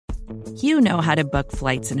You know how to book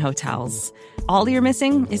flights and hotels. All you're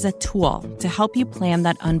missing is a tool to help you plan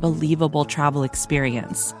that unbelievable travel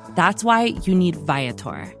experience. That's why you need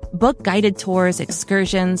Viator. Book guided tours,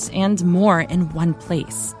 excursions, and more in one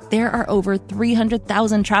place. There are over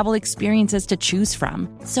 300,000 travel experiences to choose from,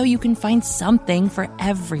 so you can find something for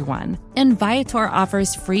everyone. And Viator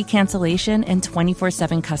offers free cancellation and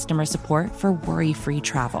 24/7 customer support for worry-free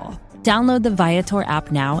travel. Download the Viator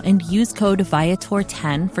app now and use code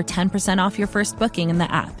Viator10 for 10% off your first booking in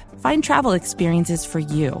the app. Find travel experiences for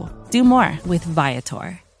you. Do more with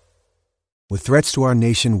Viator. With threats to our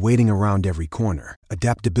nation waiting around every corner,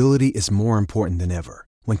 adaptability is more important than ever.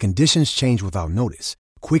 When conditions change without notice,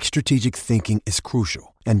 quick strategic thinking is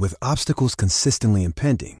crucial. And with obstacles consistently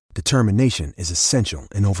impending, determination is essential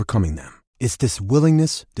in overcoming them. It's this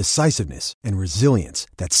willingness, decisiveness, and resilience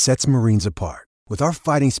that sets Marines apart. With our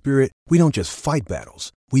fighting spirit, we don't just fight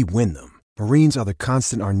battles, we win them. Marines are the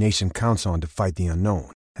constant our nation counts on to fight the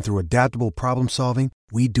unknown. And through adaptable problem solving,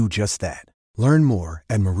 we do just that. Learn more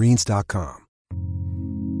at marines.com.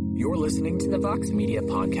 You're listening to the Vox Media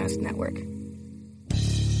Podcast Network.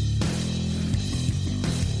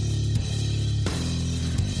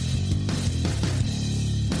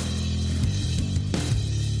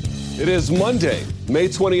 It is Monday, May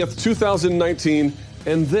 20th, 2019,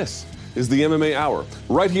 and this is the MMA Hour,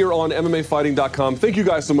 right here on MMAfighting.com. Thank you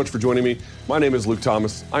guys so much for joining me. My name is Luke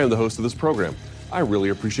Thomas. I am the host of this program. I really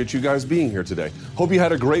appreciate you guys being here today. Hope you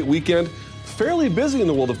had a great weekend. Fairly busy in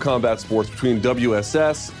the world of combat sports between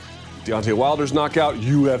WSS, Deontay Wilder's knockout,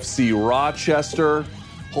 UFC Rochester,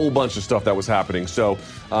 whole bunch of stuff that was happening. So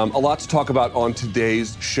a lot to talk about on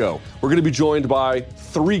today's show. We're going to be joined by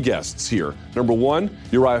three guests here. Number one,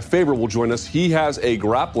 Uriah Faber will join us. He has a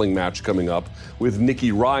grappling match coming up with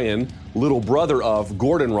Nicky Ryan, little brother of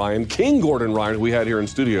Gordon Ryan, King Gordon Ryan, who we had here in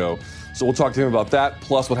studio. So we'll talk to him about that,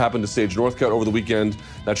 plus what happened to Sage Northcutt over the weekend.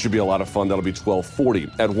 That should be a lot of fun. That'll be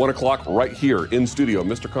 12:40. At 1 o'clock, right here in studio,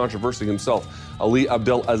 Mr. Controversy himself, Ali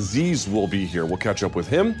Abdelaziz, will be here. We'll catch up with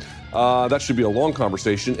him. That should be a long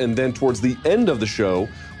conversation. And then towards the end of the show,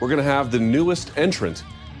 we're going to have the newest entrant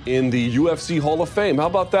in the UFC Hall of Fame. How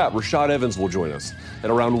about that? Rashad Evans will join us at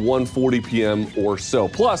around 1:40 p.m. or so.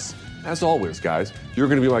 Plus, as always, guys, you're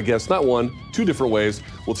going to be my guest not one, two different ways.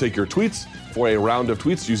 We'll take your tweets for a round of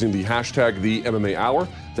tweets using the hashtag #TheMMAHour.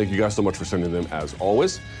 Thank you guys so much for sending them, as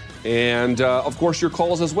always. And, of course, your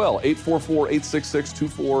calls as well,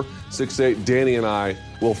 844-866-2468. Danny and I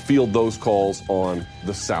will field those calls on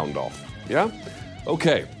the sound off. Yeah?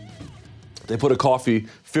 Okay. They put a coffee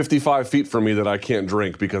 55 feet from me that I can't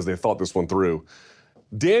drink because they thought this one through.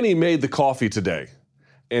 Danny made the coffee today.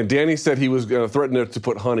 And Danny said he was going to threaten to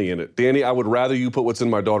put honey in it. Danny, I would rather you put what's in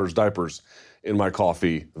my daughter's diapers in my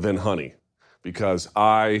coffee than honey, because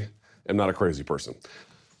I am not a crazy person.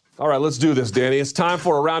 All right, let's do this, Danny. It's time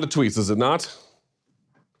for a round of tweets, is it not?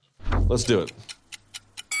 Let's do it.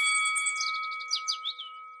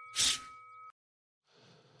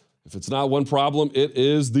 If it's not one problem, it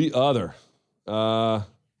is the other. All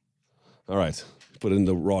right, put it in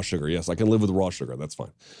the raw sugar. Yes, I can live with raw sugar. That's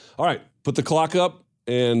fine. All right, put the clock up,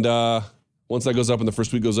 and once that goes up and the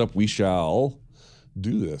first tweet goes up, we shall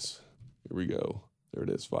do this. Here we go. There it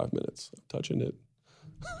is, 5 minutes. I'm touching it.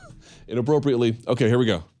 Inappropriately. Okay, here we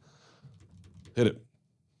go. Hit it.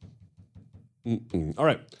 All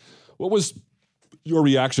right. What was your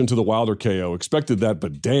reaction to the Wilder KO? Expected that,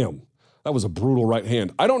 but damn, that was a brutal right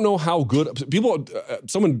hand. I don't know how good,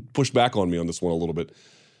 someone pushed back on me on this one a little bit.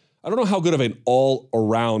 I don't know how good of an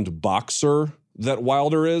all-around boxer that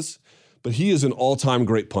Wilder is, but he is an all-time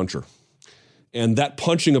great puncher. And that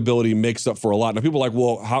punching ability makes up for a lot. Now, people are like,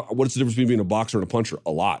 well, what's the difference between being a boxer and a puncher?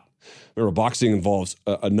 A lot. Remember, boxing involves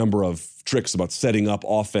a number of tricks about setting up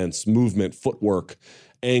offense, movement, footwork,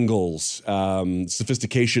 angles,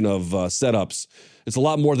 sophistication of setups. It's a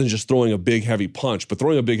lot more than just throwing a big, heavy punch. But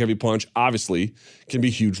throwing a big, heavy punch, obviously, can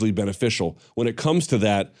be hugely beneficial. When it comes to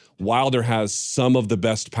that, Wilder has some of the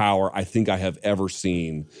best power I think I have ever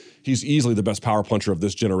seen. He's easily the best power puncher of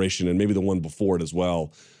this generation, and maybe the one before it as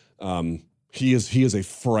well. He is a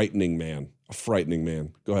frightening man. A frightening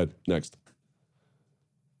man. Go ahead, next.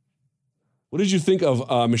 What did you think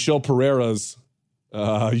of Michel Pereira's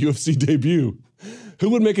UFC debut? Who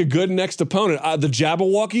would make a good next opponent? The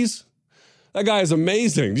Jabberwockies? That guy is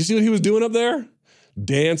amazing. Do you see what he was doing up there?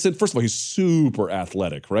 Dancing. First of all, he's super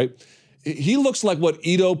athletic, right? He looks like what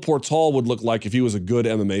Ido Portal would look like if he was a good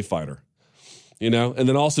MMA fighter. You know? And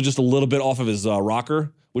then also just a little bit off of his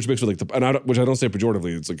rocker, which makes me like, which I don't say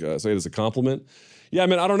pejoratively. It's like, say it as a compliment. Yeah, I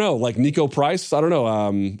mean, I don't know. Like Nico Price? I don't know.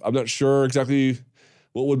 I'm not sure exactly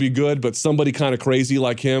what would be good, but somebody kind of crazy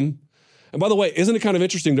like him. And by the way, isn't it kind of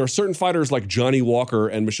interesting? There are certain fighters like Johnny Walker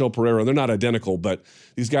and Michelle Pereira. They're not identical, but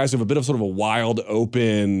these guys have a bit of sort of a wild,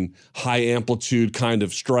 open, high amplitude kind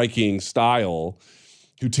of striking style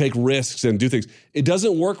who take risks and do things. It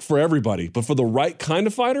doesn't work for everybody, but for the right kind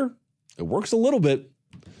of fighter, it works a little bit.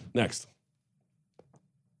 Next.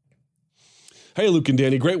 Hey, Luke and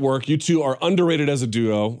Danny, great work. You two are underrated as a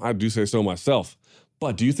duo. I do say so myself.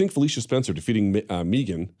 But do you think Felicia Spencer defeating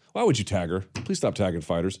Megan, why would you tag her? Please stop tagging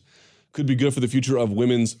fighters. Could be good for the future of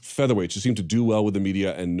women's featherweight. She seemed to do well with the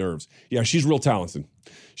media and nerves. Yeah, she's real talented.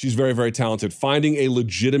 She's very, very talented. Finding a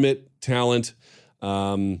legitimate talent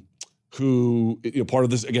who, part of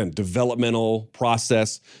this, again, developmental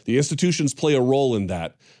process. The institutions play a role in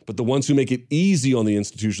that, but the ones who make it easy on the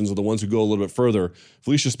institutions are the ones who go a little bit further.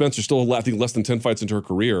 Felicia Spencer still, I think, less than 10 fights into her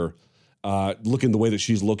career. Looking the way that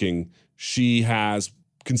she's looking, she has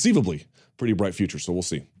conceivably pretty bright future. So we'll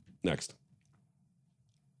see. Next.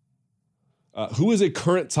 Who is a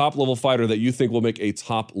current top-level fighter that you think will make a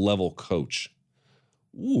top-level coach?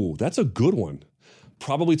 Ooh, that's a good one.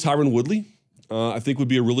 Probably Tyron Woodley, I think would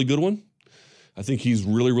be a really good one. I think he's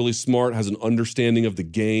really, really smart, has an understanding of the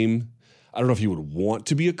game. I don't know if he would want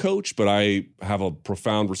to be a coach, but I have a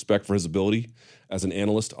profound respect for his ability as an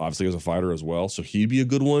analyst, obviously as a fighter as well. So he'd be a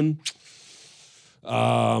good one. You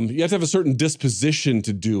have to have a certain disposition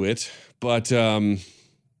to do it, but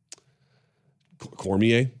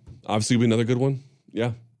Cormier obviously would be another good one.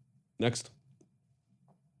 Yeah. Next.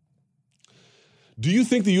 Do you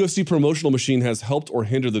think the UFC promotional machine has helped or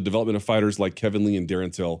hindered the development of fighters like Kevin Lee and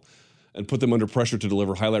Darren Till and put them under pressure to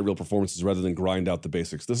deliver highlight reel performances rather than grind out the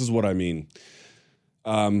basics? This is what I mean.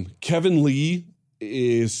 Kevin Lee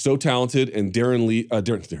is so talented, and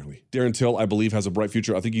Darren Till, I believe, has a bright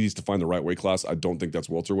future. I think he needs to find the right weight class. I don't think that's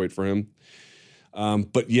welterweight for him.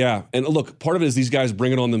 But yeah, and look, part of it is these guys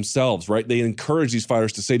bring it on themselves, right? They encourage these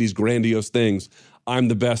fighters to say these grandiose things. I'm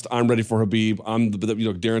the best. I'm ready for Habib. I'm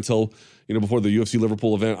Darren Till, before the UFC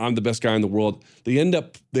Liverpool event, I'm the best guy in the world. They end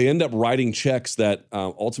up writing checks that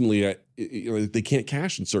ultimately they can't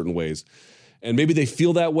cash in certain ways, and maybe they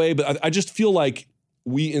feel that way. But I just feel like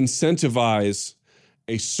we incentivize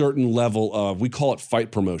a certain level of, we call it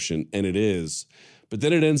fight promotion, and it is. But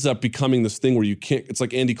then it ends up becoming this thing where you can't, it's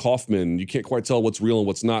like Andy Kaufman, you can't quite tell what's real and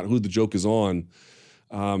what's not, who the joke is on.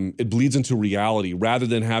 It bleeds into reality rather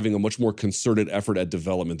than having a much more concerted effort at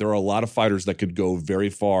development. There are a lot of fighters that could go very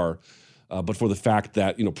far, but for the fact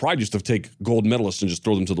that, Pride used to take gold medalists and just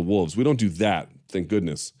throw them to the wolves. We don't do that, thank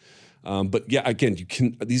goodness. But yeah, again,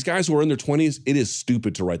 these guys who are in their 20s, it is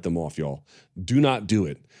stupid to write them off, y'all. Do not do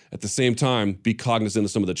it. At the same time, be cognizant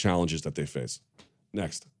of some of the challenges that they face.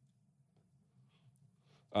 Next.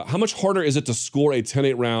 How much harder is it to score a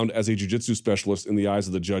 10-8 round as a jiu-jitsu specialist in the eyes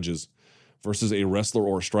of the judges versus a wrestler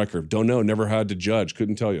or a striker? Don't know. Never had to judge.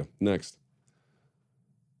 Couldn't tell you. Next.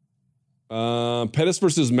 Pettis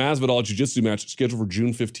versus Masvidal jiu-jitsu match scheduled for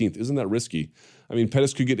June 15th. Isn't that risky? I mean,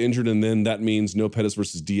 Pettis could get injured, and then that means no Pettis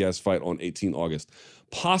versus Diaz fight on 18 August.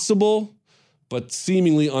 Possible, but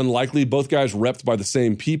seemingly unlikely. Both guys repped by the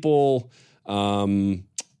same people. They're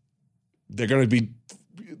going to be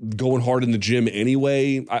going hard in the gym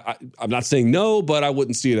anyway. I'm not saying no, but I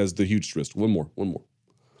wouldn't see it as the huge risk. One more,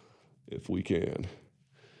 if we can.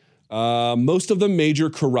 Most of the major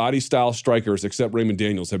karate-style strikers, except Raymond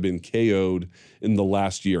Daniels, have been KO'd in the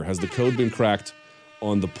last year. Has the code been cracked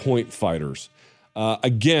on the point fighters?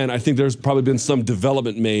 Again, I think there's probably been some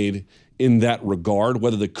development made in that regard.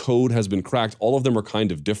 Whether the code has been cracked, all of them are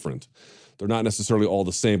kind of different. They're not necessarily all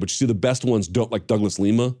the same, but you see the best ones don't, like Douglas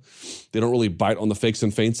Lima. They don't really bite on the fakes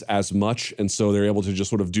and feints as much, and so they're able to just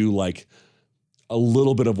sort of do like a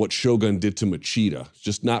little bit of what Shogun did to Machida,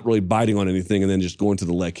 just not really biting on anything and then just going to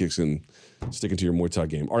the leg kicks and sticking to your Muay Thai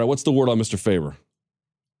game. All right, what's the word on Mr. Faber?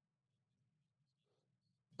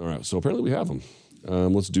 All right, so apparently we have him.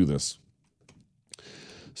 Let's do this.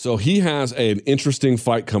 So he has an interesting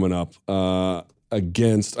fight coming up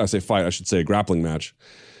against, I should say a grappling match,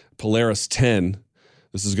 Polaris 10.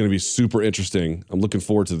 This is going to be super interesting. I'm looking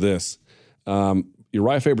forward to this.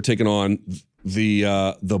 Uriah Faber taking on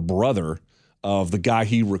the brother of the guy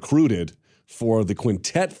he recruited for the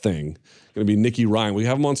quintet thing. Going to be Nicky Ryan. We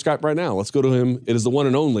have him on Skype right now. Let's go to him. It is the one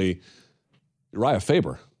and only Uriah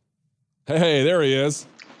Faber. Hey, there he is.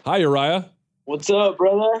 Hi, Uriah. What's up,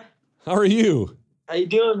 brother? How are you? How you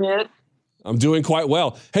doing, man? I'm doing quite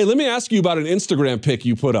well. Hey, let me ask you about an Instagram pic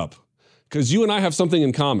you put up, because you and I have something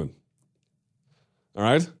in common. All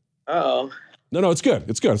right? Uh-oh. No, it's good.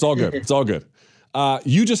 It's good. It's all good. It's all good.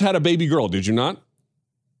 You just had a baby girl, did you not?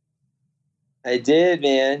 I did,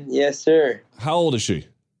 man. Yes, sir. How old is she?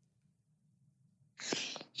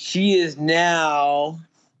 She is now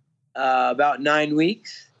About 9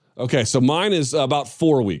 weeks. Okay, so mine is about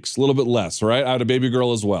 4 weeks, a little bit less, right? I had a baby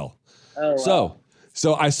girl as well. Oh, wow.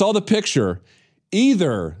 So I saw the picture.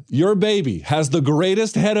 Either your baby has the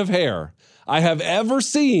greatest head of hair I have ever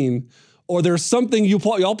seen, or there's something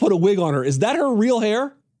y'all put a wig on her. Is that her real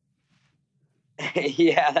hair?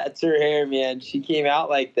 Yeah, that's her hair, man. She came out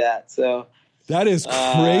like that. So that is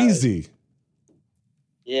crazy.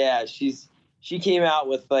 Yeah, she came out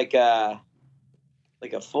with like a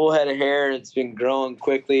full head of hair, and it's been growing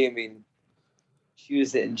quickly. I mean,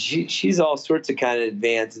 she's all sorts of kind of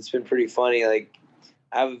advanced. It's been pretty funny. Like,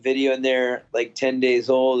 I have a video in there, like 10 days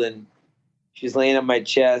old, and she's laying on my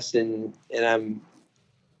chest, and I'm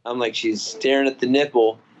like, she's staring at the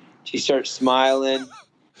nipple. She starts smiling,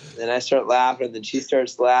 then I start laughing, then she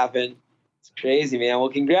starts laughing. It's crazy, man. Well,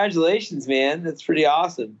 congratulations, man. That's pretty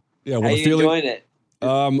awesome. Yeah, well, how you enjoying it?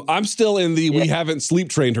 I'm still in the we haven't sleep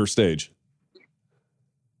trained her stage.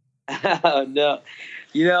 Oh, no.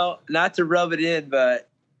 Not to rub it in, but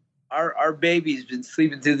our baby's been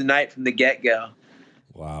sleeping through the night from the get-go.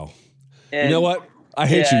 Wow. And, you know what? I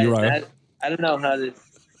hate you, Uriah. I don't know how to.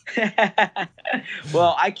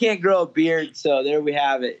 Well, I can't grow a beard, so there we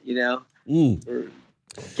have it.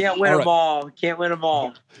 Can't win them all. Can't win them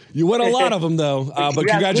all. You win a lot of them, though. But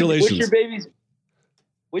congratulations.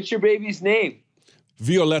 What's your baby's name?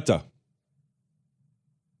 Violetta.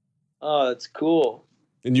 Oh, that's cool.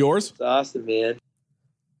 And yours? That's awesome, man.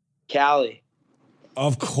 Callie.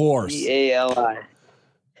 Of course. Cali.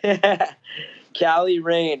 Callie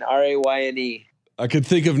Rain, Rayne. I could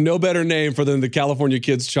think of no better name for the California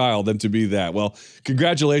kid's child than to be that. Well,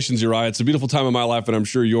 congratulations, Uriah. It's a beautiful time in my life, and I'm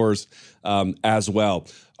sure yours as well.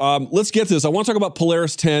 Let's get to this. I want to talk about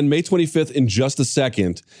Polaris 10, May 25th in just a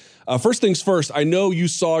second. First things first, I know you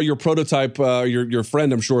saw your prototype, your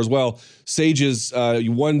friend, I'm sure as well, Sage's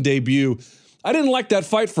one debut. I didn't like that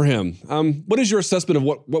fight for him. What is your assessment of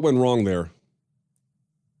what went wrong there?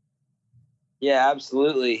 Yeah,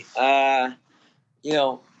 absolutely.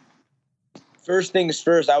 First things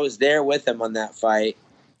first, I was there with him on that fight.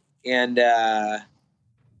 And,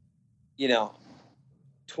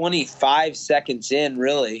 25 seconds in,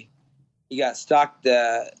 really, he got stalked.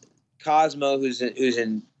 Cosmo, who's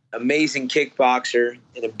an amazing kickboxer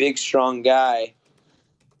and a big, strong guy,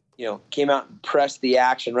 came out and pressed the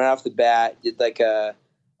action right off the bat, did like a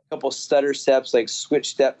couple stutter steps, like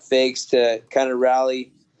switch step fakes to kind of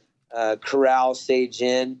corral Sage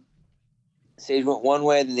in. Sage went one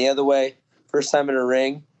way, then the other way, first time in a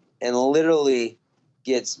ring, and literally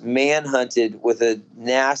gets manhunted with the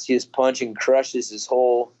nastiest punch and crushes his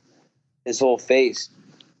whole face.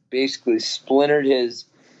 Basically splintered his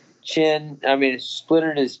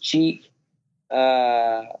splintered his cheek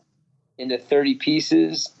into 30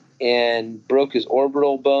 pieces and broke his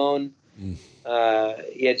orbital bone. He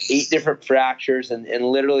had 8 different fractures, and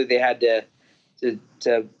literally they had to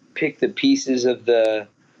pick the pieces of the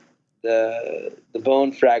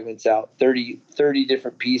bone fragments out, 30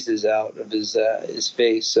 different pieces out of his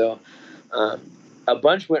face. So a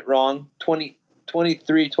bunch went wrong.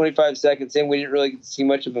 25 seconds in, we didn't really get to see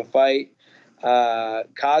much of a fight.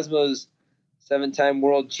 Cosmo's 7-time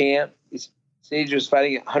world champ. Sage was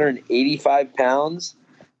fighting at 185 pounds,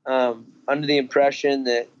 under the impression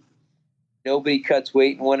that nobody cuts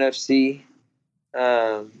weight in ONE FC.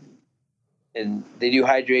 And they do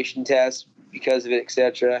hydration tests because of it,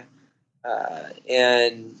 etc.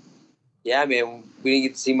 And yeah, man, we didn't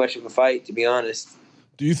get to see much of a fight, to be honest.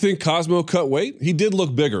 Do you think Cosmo cut weight? He did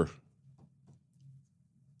look bigger.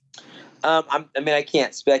 I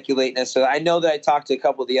can't speculate necessarily. I know that I talked to a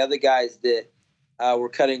couple of the other guys that were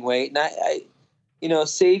cutting weight, and I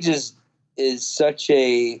Sage is such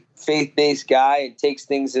a faith-based guy and takes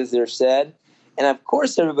things as they're said. And of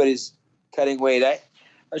course, everybody's cutting weight. I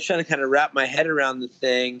was trying to kind of wrap my head around the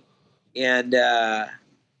thing, and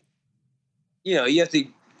you have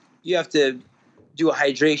to do a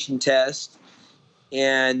hydration test,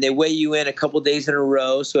 and they weigh you in a couple days in a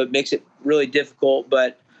row, so it makes it really difficult.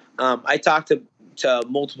 But I talked to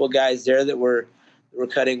multiple guys there that were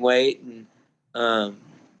cutting weight, and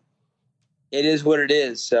it is what it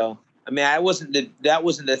is. So that wasn't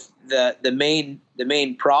the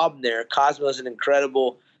main problem there. Cosmo is an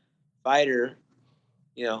incredible fighter,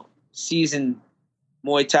 seasoned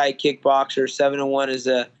Muay Thai kickboxer,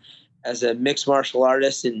 7-1 as a mixed martial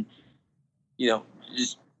artist, and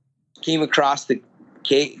just came across the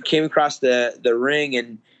ring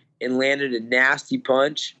and landed a nasty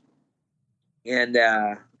punch, and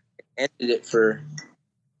ended it for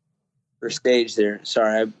Sage there.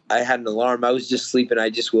 Sorry, I had an alarm. I was just sleeping.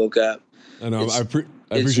 I just woke up. I know. I appreciate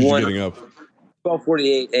you getting up.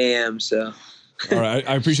 12:48 a.m. So All right.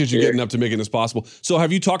 I appreciate you getting up to making this possible. So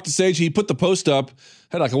have you talked to Sage? He put the post up,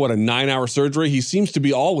 had like a 9-hour surgery. He seems to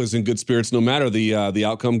be always in good spirits, no matter the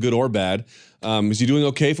outcome, good or bad. Is he doing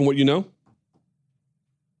okay from what you know?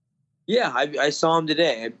 Yeah, I saw him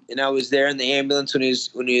today, and I was there in the ambulance when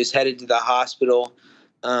he was headed to the hospital.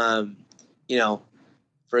 You know,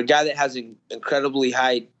 for a guy that has an incredibly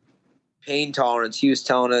high pain tolerance, he was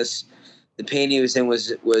telling us the pain he was in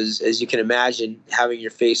was, as you can imagine, having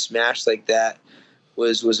your face smashed like that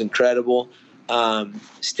was incredible.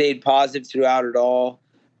 Stayed positive throughout it all.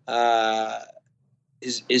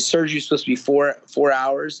 His surgery was supposed to be 4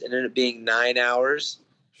 hours, and ended up being 9 hours,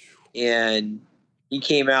 and he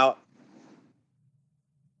came out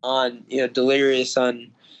on delirious on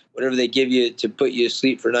whatever they give you to put you to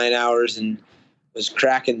sleep for 9 hours, and was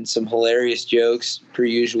cracking some hilarious jokes per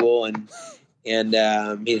usual, and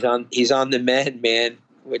he's on the mend, man,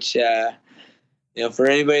 which for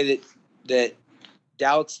anybody that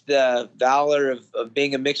doubts the valor of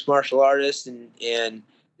being a mixed martial artist and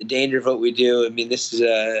the danger of what we do, I mean, this is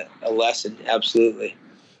a lesson, absolutely.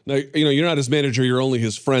 Now, you're not his manager, you're only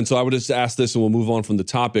his friend, so I would just ask this and we'll move on from the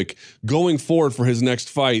topic. Going forward for his next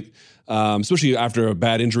fight, especially after a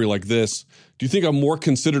bad injury like this, do you think a more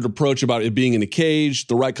considered approach about it being in a cage,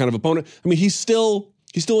 the right kind of opponent? I mean, he's still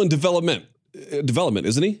in development,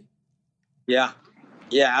 isn't he? Yeah,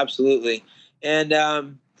 absolutely.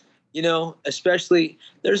 And, especially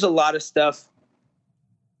there's a lot of stuff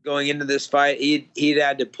going into this fight. He'd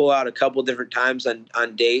had to pull out a couple different times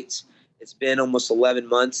on dates. It's been almost 11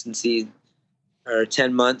 months or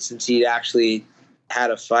 10 months since he'd actually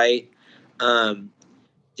had a fight.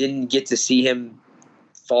 Didn't get to see him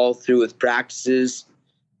follow through with practices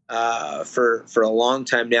for a long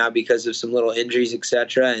time now because of some little injuries,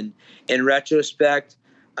 etc. And in retrospect,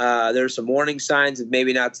 there were some warning signs of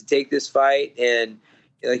maybe not to take this fight. And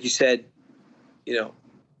like you said,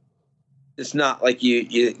 it's not like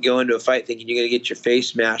you go into a fight thinking you're going to get your face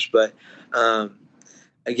smashed, but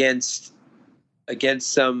against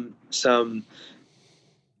some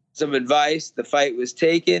advice, the fight was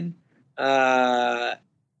taken.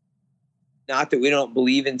 Not that we don't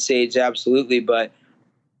believe in Sage, absolutely, but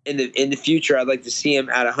in the future, I'd like to see him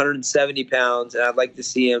at 170 pounds, and I'd like to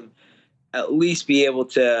see him at least be able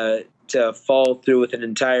to follow through with an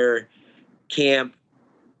entire camp,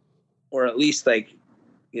 or at least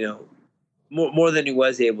more than he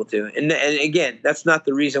was able to. And again, that's not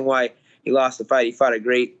the reason why he lost the fight. He fought a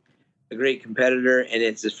great competitor, and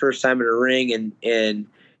it's his first time in a ring, and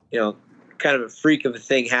kind of a freak of a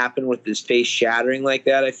thing happened with his face shattering like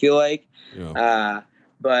that, I feel like. Yeah.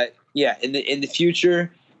 But yeah, in the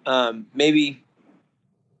future, maybe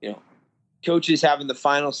coaches having the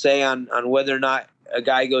final say on whether or not a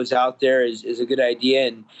guy goes out there is a good idea.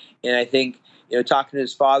 And I think talking to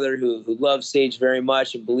his father, who loves Sage very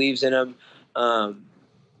much and believes in him,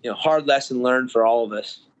 hard lesson learned for all of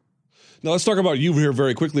us. Now let's talk about you here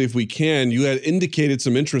very quickly if we can. You had indicated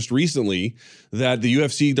some interest recently that the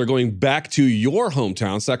UFC, they're going back to your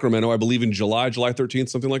hometown, Sacramento, I believe in July 13th,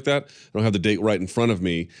 something like that. I don't have the date right in front of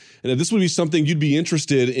me. And if this would be something you'd be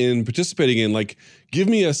interested in participating in, like, give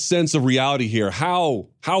me a sense of reality here. How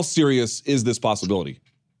serious is this possibility?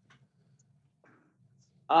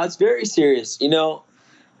 It's very serious. No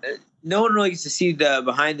one really gets to see the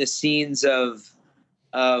behind the scenes of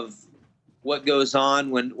what goes on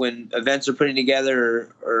when events are putting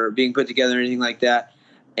together or being put together or anything like that.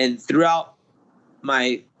 And throughout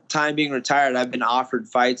my time being retired, I've been offered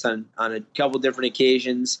fights on a couple different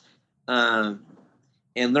occasions, and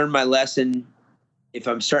learned my lesson if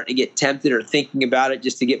I'm starting to get tempted or thinking about it,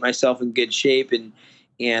 just to get myself in good shape.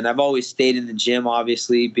 And I've always stayed in the gym,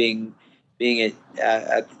 obviously being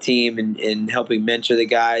at the team and helping mentor the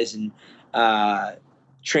guys and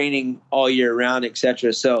training all year round,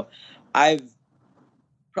 etc. So I've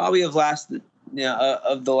probably of the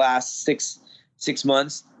last six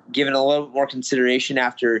months given a little bit more consideration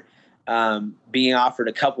after being offered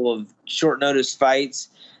a couple of short notice fights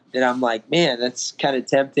that I'm like, man, that's kind of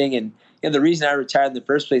tempting. And the reason I retired in the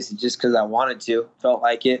first place is just because I wanted to, felt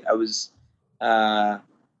like it. I was,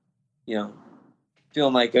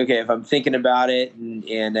 feeling like, okay, if I'm thinking about it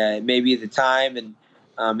and maybe the time and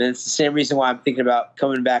it's the same reason why I'm thinking about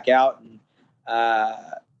coming back out and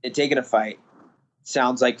taking a fight.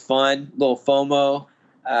 Sounds like fun, little FOMO.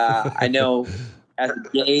 I know at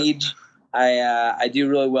the age, I do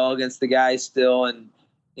really well against the guys still, and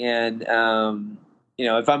if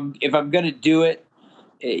I'm gonna do it,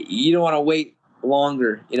 you don't want to wait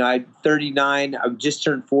longer. I'm 39. I've just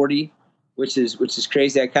turned 40, which is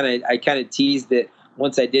crazy. I kind of teased that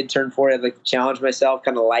once I did turn 40, I'd like to challenge myself,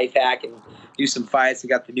 kind of life hack and do some fights. I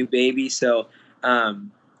got the new baby, so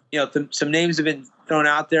Some names have been thrown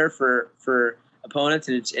out there for opponents,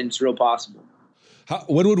 and it's real possible.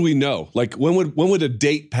 When would we know? Like, when would a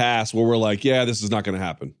date pass where we're like, yeah, this is not going to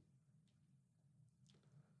happen?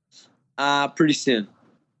 Pretty soon.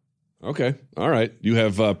 Okay. All right. You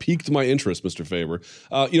have piqued my interest, Mr. Faber.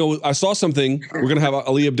 I saw something. We're going to have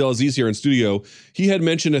Ali Abdelaziz here in studio. He had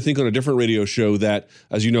mentioned, I think, on a different radio show that,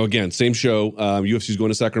 as you know, again, same show, UFC's going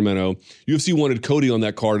to Sacramento. UFC wanted Cody on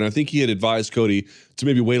that card, and I think he had advised Cody to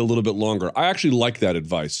maybe wait a little bit longer. I actually like that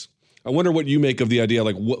advice. I wonder what you make of the idea.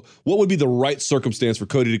 Like, what would be the right circumstance for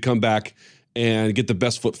Cody to come back and get the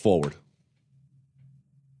best foot forward?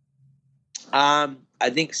 I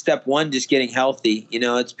think step one, just getting healthy.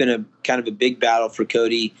 It's been a kind of a big battle for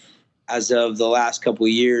Cody as of the last couple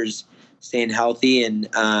of years, staying healthy. And,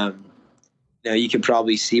 you can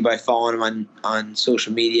probably see by following him on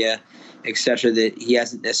social media, et cetera, that he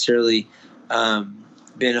hasn't necessarily been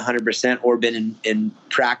 100% or been in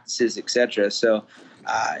practices, et cetera. So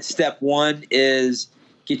step one is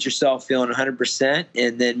get yourself feeling 100%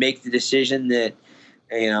 and then make the decision that,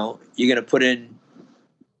 you're going to put in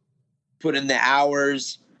the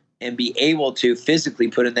hours and be able to physically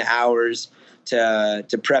put in the hours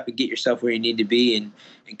to prep and get yourself where you need to be. And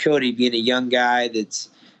Cody, being a young guy that's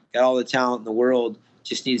got all the talent in the world,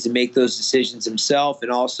 just needs to make those decisions himself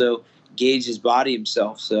and also gauge his body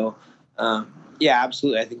himself. So, yeah,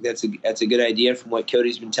 absolutely. I think that's a good idea from what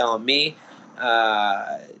Cody's been telling me.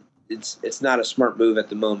 It's not a smart move at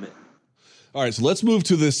the moment. All right, so let's move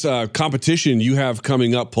to this competition you have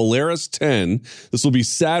coming up, Polaris 10. This will be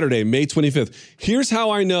Saturday, May 25th. Here's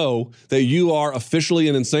how I know that you are officially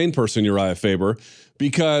an insane person, Uriah Faber,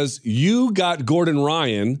 because you got Gordon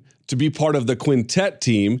Ryan to be part of the quintet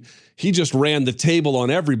team. He just ran the table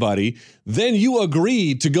on everybody. Then you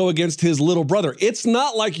agreed to go against his little brother. It's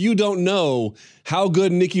not like you don't know how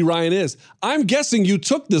good Nicky Ryan is. I'm guessing you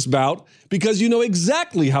took this bout because you know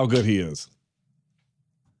exactly how good he is.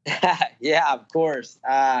 Yeah, of course.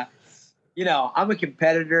 I'm a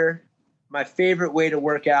competitor. My favorite way to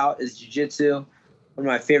work out is jiu-jitsu. One of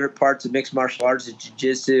my favorite parts of mixed martial arts is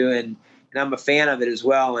jiu-jitsu, and I'm a fan of it as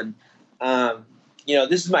well. And,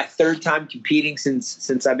 this is my third time competing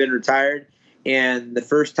since I've been retired. And the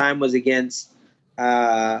first time was against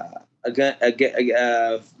a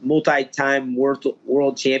multi-time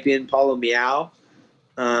world champion, Paulo Miao.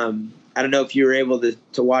 I don't know if you were able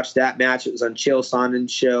to watch that match. It was on Chael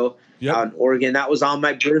Sonden's show out in Oregon. That was on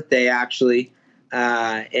my birthday, actually.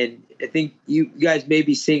 And I think you guys may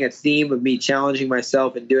be seeing a theme of me challenging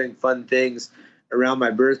myself and doing fun things around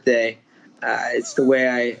my birthday. It's the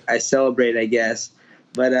way I celebrate, I guess.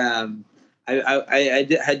 But I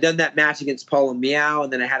had done that match against Paulo Miao,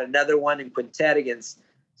 and then I had another one in quintet against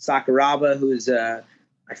Sakuraba, who is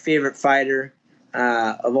my favorite fighter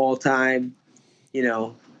of all time.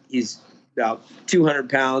 He's about 200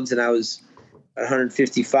 pounds, and I was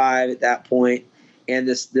 155 at that point. And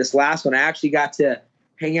this last one, I actually got to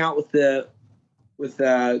hang out with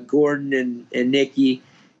Gordon and Nicky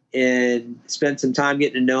and spend some time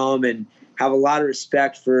getting to know them and have a lot of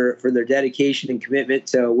respect for their dedication and commitment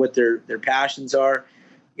to what their passions are.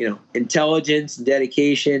 Intelligence and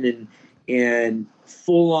dedication and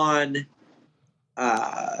full on,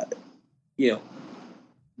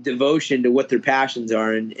 devotion to what their passions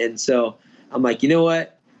are. And so I'm like, you know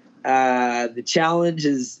what? The challenge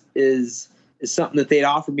is something that they'd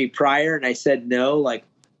offered me prior. And I said no, like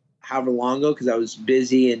however long ago, because I was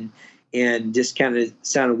busy and just kind of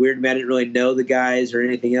sounded weird to me. I didn't really know the guys or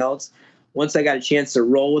anything else. Once I got a chance to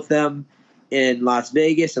roll with them in Las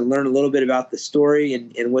Vegas and learn a little bit about the story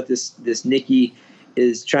and what this Nicky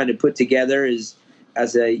is trying to put together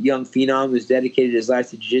as a young phenom who's dedicated his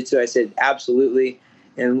life to jiu-jitsu, I said, absolutely.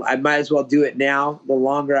 And I might as well do it now. The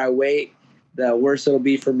longer I wait, the worse it'll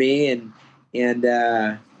be for me. And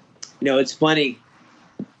it's funny.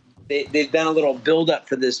 They've done a little build-up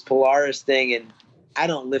for this Polaris thing, and I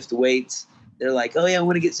don't lift weights. They're like, oh, yeah, I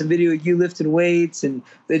want to get some video of you lifting weights. And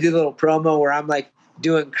they do a little promo where I'm, like,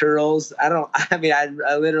 doing curls. I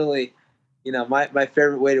literally, my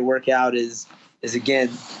favorite way to work out is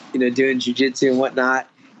again, doing jiu-jitsu and whatnot.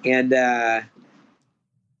 And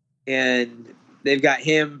they've got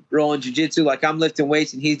him rolling jiu-jitsu like I'm lifting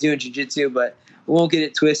weights and he's doing jiu-jitsu, but we won't get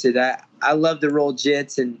it twisted. I love to roll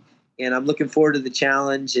jits, and I'm looking forward to the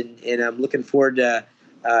challenge, and I'm looking forward to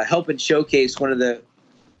helping showcase one of the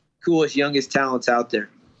coolest, youngest talents out there.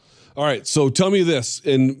 All right, so tell me this,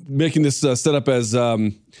 in making this setup as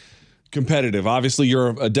competitive. Obviously, you're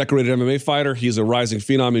a decorated MMA fighter. He's a rising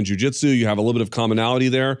phenom in jiu-jitsu. You have a little bit of commonality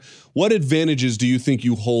there. What advantages do you think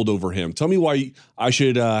you hold over him? Tell me why I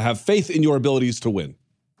should have faith in your abilities to win.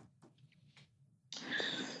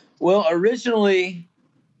 Well, originally,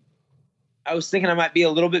 I was thinking I might be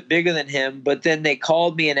a little bit bigger than him, but then they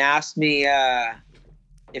called me and asked me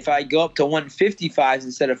if I go up to 155s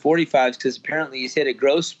instead of 45s, because apparently he's hit a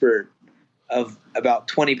growth spurt of about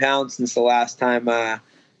 20 pounds since the last time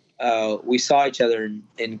we saw each other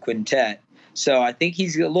in Quintet. So I think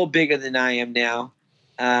he's a little bigger than I am now.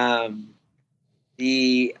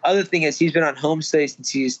 The other thing is he's been on home study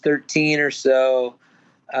since he's 13 or so,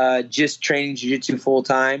 just training jiu-jitsu full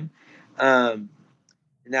time. And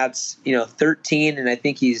that's, 13, and I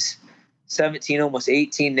think he's 17, almost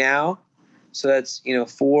 18 now. So that's,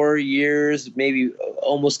 4 years, maybe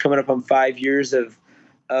almost coming up on 5 years of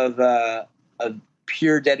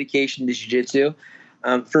pure dedication to jiu-jitsu.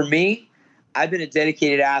 For me, I've been a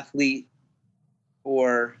dedicated athlete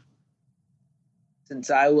since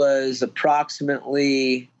I was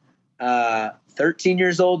approximately 13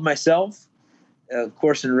 years old myself. Of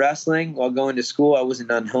course, in wrestling, while going to school, I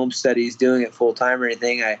wasn't on home studies doing it full time or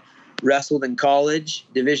anything. I wrestled in college,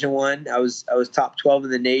 Division I. I was top 12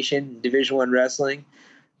 in the nation in Division I wrestling.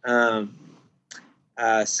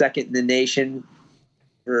 Second in the nation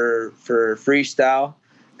for freestyle,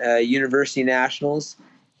 University Nationals.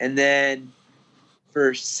 And then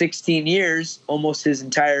for 16 years, almost his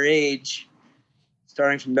entire age,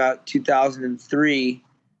 starting from about 2003,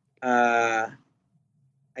 I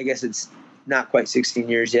guess it's not quite 16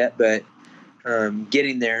 years yet, but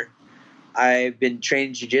getting there, I've been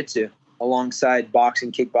training jiu-jitsu alongside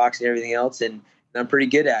boxing, kickboxing, everything else, and I'm pretty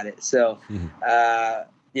good at it. So,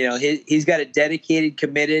 he's got a dedicated,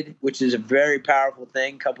 committed, which is a very powerful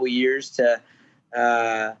thing, couple of years to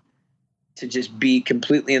just be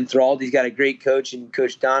completely enthralled. He's got a great coach in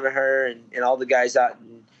Coach Donaher and all the guys out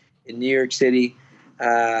in New York City.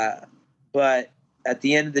 But at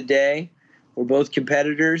the end of the day, we're both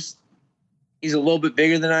competitors. He's a little bit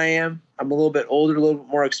bigger than I am. I'm a little bit older, a little bit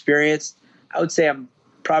more experienced. I would say I'm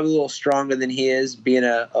probably a little stronger than he is, being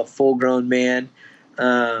a full-grown man.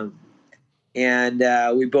 And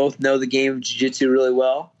we both know the game of jiu-jitsu really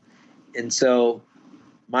well. And so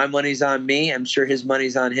my money's on me. I'm sure his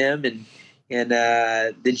money's on him. And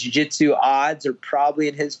the jiu-jitsu odds are probably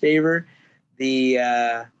in his favor.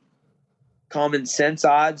 The common sense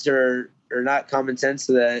odds are not common sense.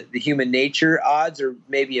 The human nature odds are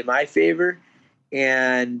maybe in my favor.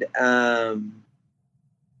 And,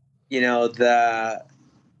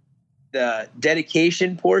 the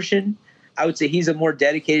dedication portion, I would say he's a more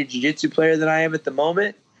dedicated jiu-jitsu player than I am at the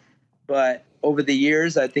moment. But over the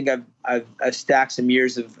years, I think I've stacked some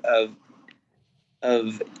years of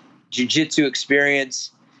jiu-jitsu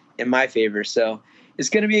experience in my favor. So it's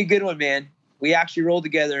going to be a good one, man. We actually rolled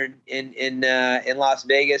together in Las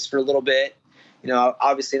Vegas for a little bit.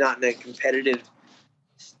 Obviously not in a competitive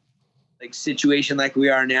situation like we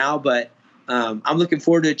are now, but I'm looking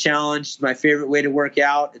forward to a challenge. It's my favorite way to work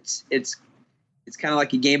out. It's kind of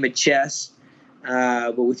like a game of chess,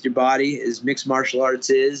 but with your body, as mixed martial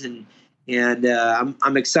arts is, and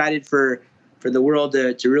I'm excited for the world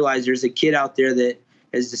to realize there's a kid out there that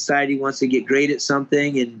has decided he wants to get great at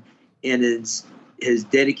something and has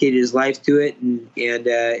dedicated his life to it and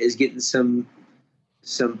is getting some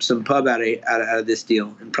pub out of this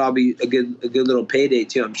deal, and probably a good little payday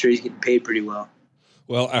too. I'm sure he's getting paid pretty well.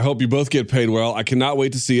 Well, I hope you both get paid well. I cannot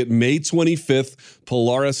wait to see it. May 25th,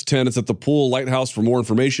 Polaris 10. It's at the Pool Lighthouse. For more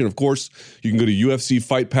information, of course, you can go to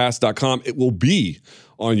UFCFightPass.com. It will be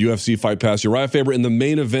on UFC Fight Pass. Uriah Faber in the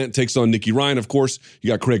main event takes on Nicky Ryan. Of course, you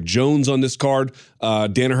got Craig Jones on this card.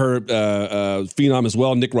 Danaher, Phenom as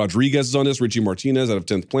well. Nick Rodriguez is on this. Richie Martinez out of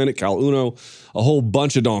 10th Planet. Cal Uno. A whole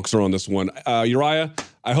bunch of donks are on this one. Uriah,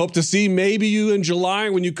 I hope to see maybe you in July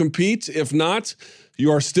when you compete. If not,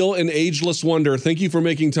 you are still an ageless wonder. Thank you for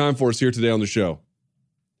making time for us here today on the show.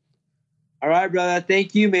 All right, brother.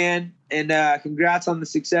 Thank you, man. And congrats on the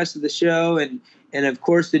success of the show and of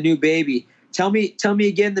course, the new baby. Tell me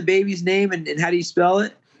again the baby's name and how do you spell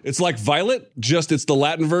it? It's like Violet, just it's the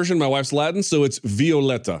Latin version. My wife's Latin, so it's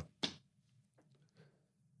Violetta.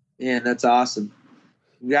 Yeah, that's awesome.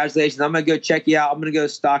 Congratulations. I'm going to go check you out. I'm going to go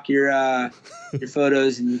stalk your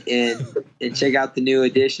photos and check out the new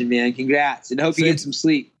edition, man. Congrats. And hope you get some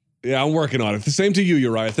sleep. Yeah, I'm working on it. The same to you,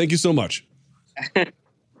 Uriah. Thank you so much.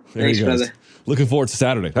 Thanks, brother. Looking forward to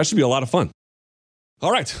Saturday. That should be a lot of fun.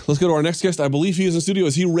 All right, let's go to our next guest. I believe he is in studio.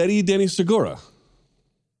 Is he ready, Danny Segura?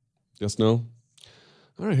 Yes, no?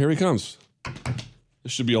 All right, here he comes.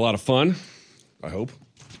 This should be a lot of fun, I hope.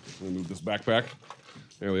 Let me move this backpack.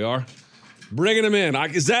 There we are. Bringing him in.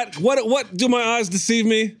 Is that, what, do my eyes deceive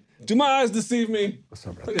me? Do my eyes deceive me? What's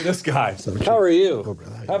up, brother? Look at this guy. What's up, How are you? Go,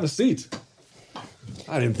 brother. Have a seat.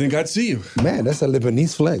 I didn't think I'd see you. Man, that's a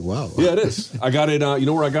Lebanese flag. Wow. Yeah, it is. I got it. You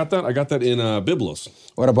know where I got that? I got that in Byblos.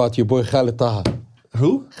 What about your boy Khalid Taha?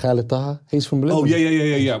 Who? Khalid Taha. He's from Lebanon. Oh,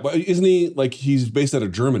 yeah. But isn't he, like, he's based out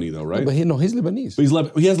of Germany, though, right? But he's Lebanese.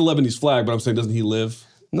 But he has a Lebanese flag, but I'm saying, doesn't he live?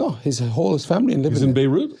 No, his family in Lebanon. He's in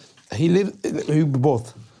Beirut? He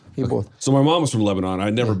both. So my mom was from Lebanon.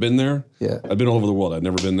 I'd never been there. Yeah. I'd been all over the world. I'd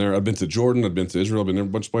never been there. I've been to Jordan. I've been to Israel. I've been to a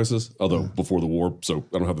bunch of places, although before the war, so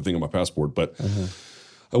I don't have the thing on my passport. But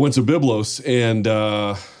I went to Byblos, and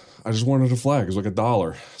I just wanted a flag. It was like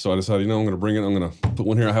 $1. So I decided, I'm going to bring it. I'm going to put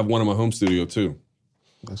one here. I have one in my home studio, too.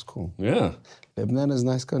 That's cool. Yeah. Lebanon is a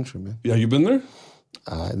nice country, man. Yeah, you been there?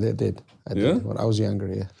 I did. When I was younger,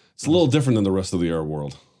 yeah. It's a little different than the rest of the Arab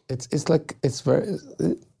world. It's very...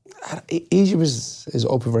 Egypt is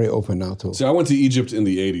very open now, too. See, I went to Egypt in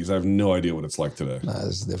the 80s. I have no idea what it's like today. Nah,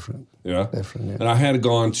 it's different. Yeah? Different, yeah. And I had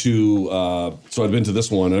gone to... so I'd been to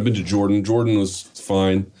this one. I'd been to Jordan. Jordan was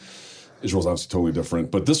fine. Israel's obviously totally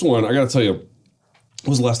different. But this one, I got to tell you, when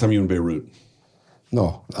was the last time you were in Beirut?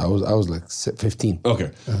 No, I was like 15.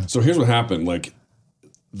 Okay. So here's what happened. Like,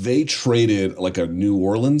 they traded like a New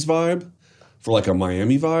Orleans vibe for like a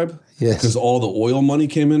Miami vibe. Yes. Because all the oil money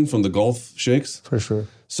came in from the Gulf sheikhs. For sure.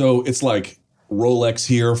 So it's like Rolex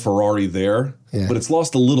here, Ferrari there. Yeah. But it's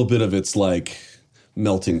lost a little bit of its like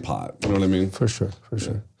melting pot. You know what I mean? For sure.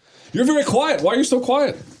 You're very quiet. Why are you so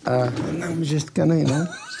quiet? I'm just gonna,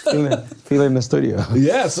 feeling the studio.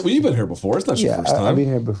 Yes. Well, you've been here before. It's not your first time. I've been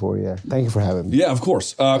here before, yeah. Thank you for having me. Yeah, of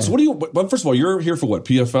course. So but first of all, you're here for what,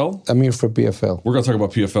 PFL? I'm here for PFL. We're going to talk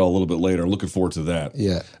about PFL a little bit later. I'm looking forward to that.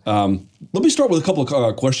 Yeah. Let me start with a couple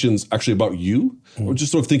of questions actually about you. I'm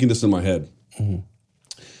just sort of thinking this in my head.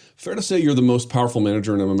 Fair to say you're the most powerful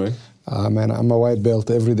manager in MMA? Man, I'm a white belt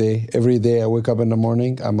every day. Every day I wake up in the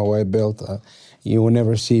morning, I'm a white belt. You will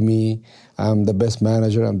never see me, I'm the best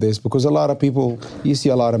manager, I'm this. Because a lot of people, you see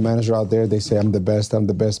a lot of managers out there, they say I'm the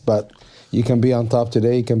best, but you can be on top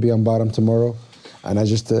today, you can be on bottom tomorrow. And I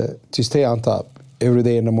just, to stay on top, every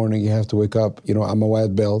day in the morning you have to wake up. I'm a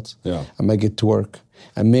white belt, I'm going to get to work.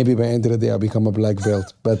 And maybe by the end of the day I'll become a black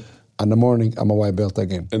belt. But in the morning, I'm a white belt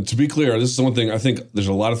again. And to be clear, this is one thing, I think there's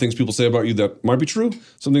a lot of things people say about you that might be true,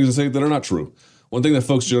 some things they say that are not true. One thing that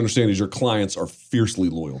folks should understand is your clients are fiercely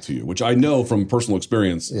loyal to you, which I know from personal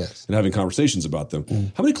experience and having conversations about them.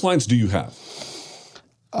 How many clients do you have?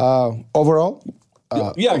 Overall?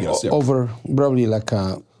 I guess. Yeah. Over, probably like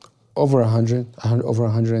over 100, over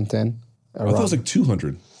 110. I thought it was like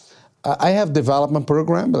 200. I have development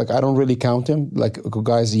program, but I don't really count them. Like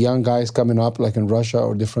young guys coming up, like in Russia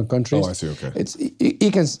or different countries. Oh, I see. Okay, it's you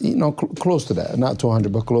can close to that, not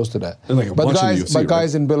 200, but close to that. And like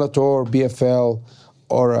guys in Bellator, BFL,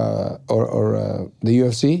 or the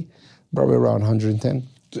UFC, probably around 110.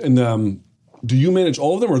 And do you manage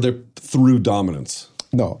all of them, or they're through dominance?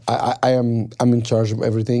 No, I'm in charge of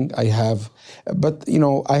everything. I have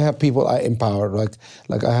people I empower. Like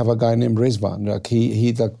I have a guy named Rizvan.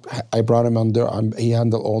 I brought him under. He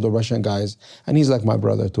handled all the Russian guys, and he's like my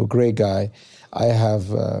brother too. Great guy. I have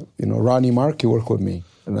Ronnie Mark. He worked with me.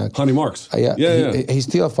 Honey Marks. He's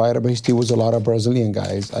still a fighter, but he still was a lot of Brazilian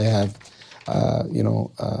guys. I have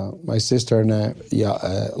my sister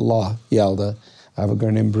La Yalda. I have a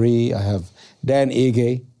girl named Bree. I have Dan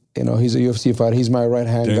Ige. He's a UFC fighter. He's my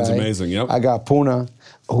right-hand guy. Dan's amazing, yep. I got Puna,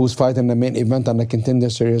 who's fighting the main event on the Contender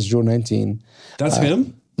Series, June 19. That's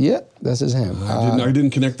him? Yeah, that's his him. I didn't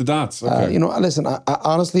connect the dots. Okay. Listen, I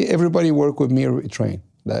honestly, everybody work with me or train.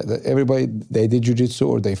 Everybody, they did jiu-jitsu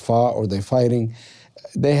or they fought or they fighting.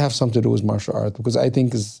 They have something to do with martial art because I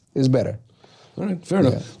think is better. All right, fair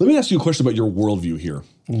enough. Let me ask you a question about your worldview here.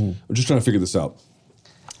 I'm just trying to figure this out.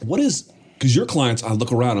 Because your clients, I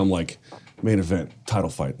look around, I'm like, main event, title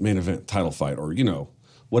fight, or,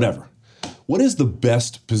 whatever. What is the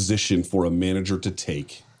best position for a manager to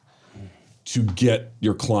take to get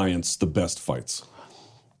your clients the best fights?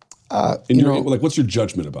 What's your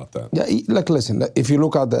judgment about that? Yeah, listen, if you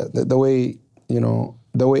look at the way,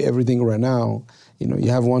 the way everything right now, you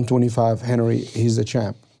have 125, Henry, he's the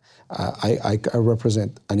champ. I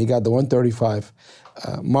represent, and he got the 135.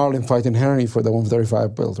 Marlon fighting Henry for the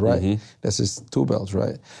 135 belt, right? Mm-hmm. This is 2 belts,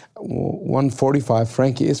 right? 145,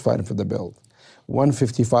 Frankie is fighting for the belt.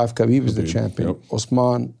 155, Khabib is the champion. Yep.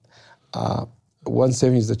 Osman,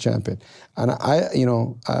 170 is the champion. And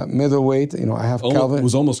middleweight, I have Calvin. It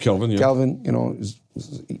was almost Kelvin, yeah. Calvin,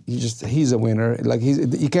 he's a winner. Like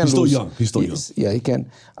he can't lose. He's still young. Yeah, he can.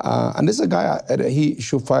 And this is a guy, he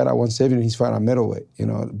should fight at 170, he's fighting at middleweight.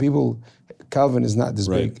 Calvin is not this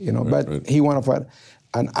big, but he want to fight.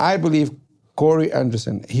 And I believe Corey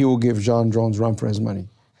Anderson, he will give John Jones run for his money.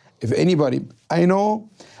 If anybody, I know.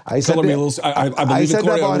 I said Color me a little. I believe said in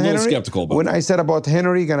Corey. about I'm a little Henry, skeptical about when that. I said about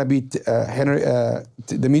Henry gonna beat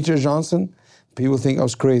Demetrius Johnson, people think I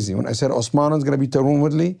was crazy. When I said Osman's gonna beat Tyrone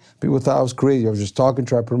Woodley, people thought I was crazy. I was just talking,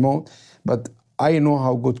 trying to promote. But I know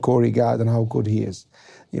how good Corey got and how good he is.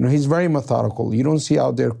 You know, he's very methodical. You don't see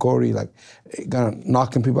out there Corey like gonna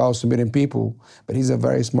knocking people out, submitting people, but he's a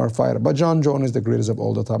very smart fighter. But John Jones is the greatest of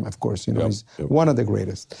all the time, of course. You know, he's one of the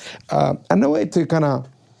greatest. And the way to kind of,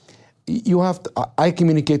 you have to, I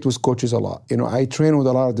communicate with coaches a lot. You know, I train with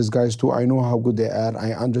a lot of these guys too. I know how good they are.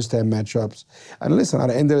 I understand matchups. And listen, at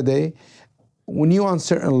the end of the day, when you're on a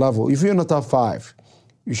certain level, if you're in the top 5,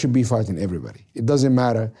 you should be fighting everybody. It doesn't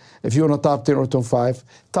matter if you're in the top 10 or top 5,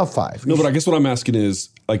 top 5. No, but I guess what I'm asking is,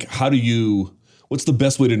 like, what's the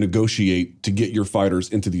best way to negotiate to get your fighters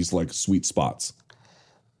into these, like, sweet spots?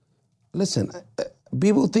 Listen,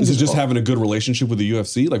 people think... Is it just having a good relationship with the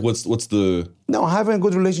UFC? Like, what's the... No, having a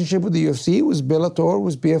good relationship with the UFC, with Bellator,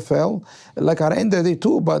 with PFL, like, at the end of the day,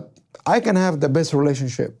 too, but I can have the best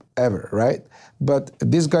relationship ever, right? But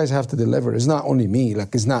these guys have to deliver. It's not only me.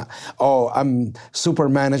 Like, it's not, I'm super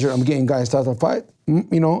manager, I'm getting guys start a fight.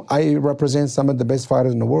 You know, I represent some of the best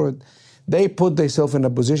fighters in the world. They put themselves in a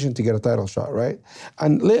position to get a title shot, right?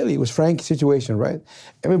 And lately, it was Frankie's situation, right?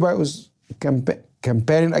 Everybody was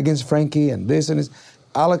comparing against Frankie and this and this.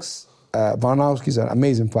 Alex Volkanovski's an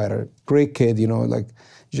amazing fighter, great kid, you know, like,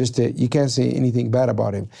 just you can't say anything bad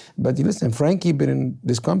about him. But listen, Frankie been in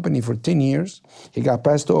this company for 10 years. He got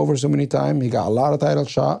passed over so many times. He got a lot of title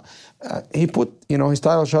shot. He put, you know, his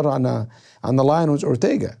title shot on the line with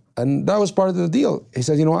Ortega. And that was part of the deal. He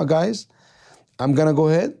said, you know what, guys? I'm going to go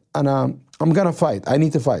ahead and I'm going to fight. I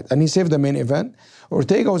need to fight. And he saved the main event.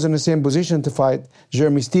 Ortega was in the same position to fight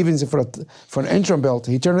Jeremy Stephens for an interim belt.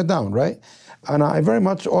 He turned it down, right? And I very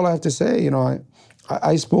much, all I have to say, you know,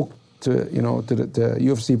 I spoke to the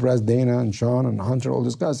UFC press, Dana and Sean and Hunter, all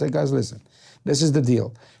these guys. I say, guys, listen, this is the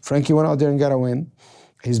deal. Frankie went out there and got a win.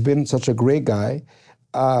 He's been such a great guy,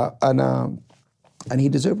 and he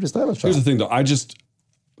deserved his title shot. Here's the thing, though. I just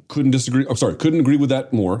couldn't agree with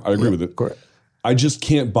that more. I agree with it. Correct. I just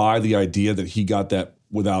can't buy the idea that he got that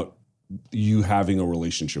without you having a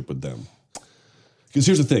relationship with them. Because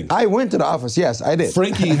here's the thing. I went to the office. Yes, I did.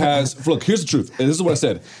 Frankie has... Look, here's the truth. And this is what I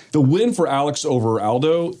said. The win for Alex over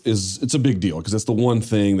Aldo it's a big deal because that's the one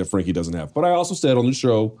thing that Frankie doesn't have. But I also said on the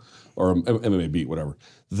show, or MMA Beat, whatever,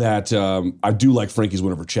 that I do like Frankie's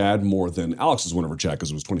win over Chad more than Alex's win over Chad because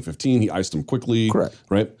it was 2015. He iced him quickly. Correct.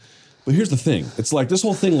 Right? But here's the thing. It's like this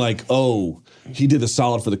whole thing like, oh, he did a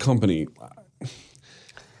solid for the company.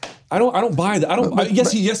 I don't buy that.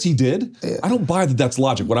 Yes, he did. Yeah. I don't buy that that's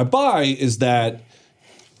logic. What I buy is that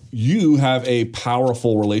you have a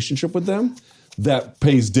powerful relationship with them that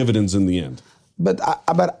pays dividends in the end. But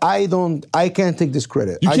I can't take this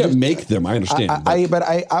credit. You can't make them, I understand.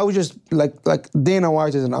 I was just like Dana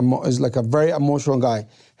White is like a very emotional guy.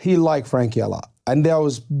 He liked Frankie a lot. And that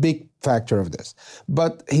was big factor of this.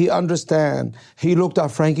 But he looked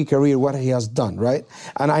at Frankie's career, what he has done, right?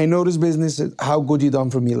 And I know this business, how good he done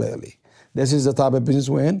for me lately. This is the type of business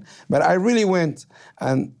we're in. But I really went,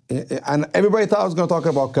 and everybody thought I was going to talk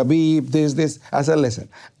about Khabib, this. I said, listen,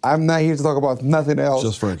 I'm not here to talk about nothing else.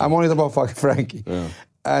 Just Frankie. I'm only talking about fucking Frankie. Yeah.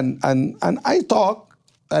 And I talk,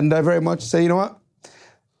 and I very much say, you know what?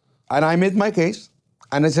 And I made my case,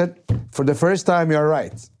 and I said, for the first time, you're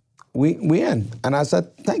right. We end, and I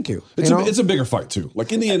said thank you. It's a bigger fight too.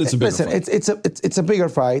 Like in the end, it's a bigger fight. It's a bigger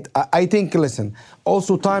fight. I think. Listen,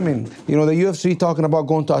 also timing. You know, the UFC talking about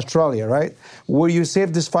going to Australia, right? Where you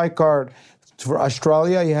save this fight card for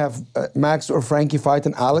Australia, you have Max or Frankie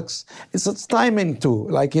fighting Alex. It's timing too.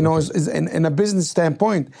 Like it's in a business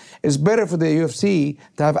standpoint, it's better for the UFC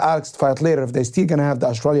to have Alex fight later if they're still gonna have the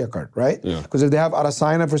Australia card, right? Because if they have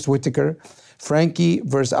Adesanya versus Whittaker, Frankie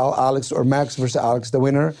versus Alex, or Max versus Alex, the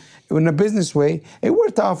winner. In a business way, it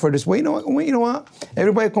worked out for this way. You know what?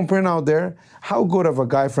 Everybody comparing out there how good of a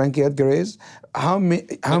guy Frankie Edgar is. How many?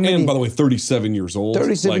 And by the way, 37 years old.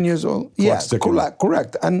 37 years old. Yeah,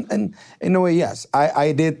 correct. And in a way, yes,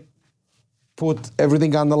 I did put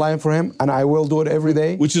everything on the line for him, and I will do it every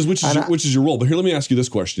day. Which is your role. But here, let me ask you this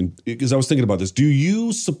question, because I was thinking about this. Do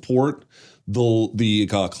you support the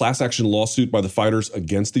class action lawsuit by the fighters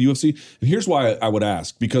against the UFC? And here's why I would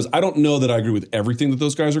ask, because I don't know that I agree with everything that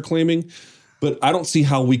those guys are claiming, but I don't see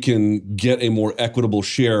how we can get a more equitable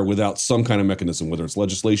share without some kind of mechanism, whether it's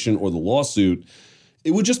legislation or the lawsuit.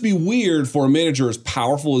 It would just be weird for a manager as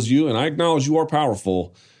powerful as you, and I acknowledge you are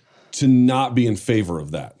powerful, to not be in favor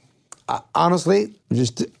of that. Honestly,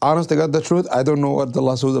 just honest to God, the truth, I don't know what the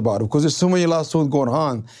lawsuit's about because there's so many lawsuits going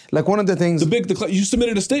on. Like one of the things, you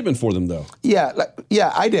submitted a statement for them though. Yeah,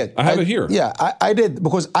 I did. I have it here. Yeah, I did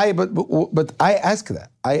because but I asked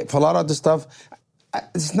that. For a lot of the stuff,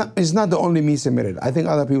 it's not the only me submitted. I think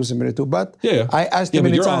other people submitted too. But I asked them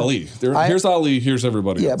many times. You're Ali. Here's Ali. Here's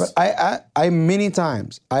everybody. Yeah, else. but I many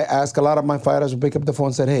times I ask a lot of my fighters to pick up the phone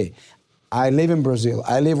and said, hey, I live in Brazil.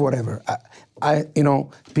 I live whatever.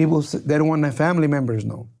 People, they don't want their family members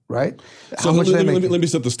know, right? So let me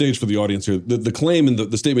set the stage for the audience here. The claim and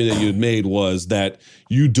the statement that you had made was that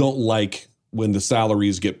you don't like when the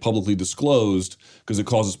salaries get publicly disclosed because it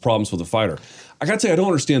causes problems for the fighter. I got to say, I don't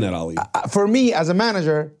understand that, Ali. For me, as a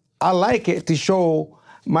manager, I like it to show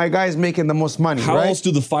my guys making the most money, How right? else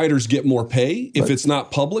do the fighters get more pay if it's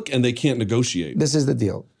not public and they can't negotiate? This is the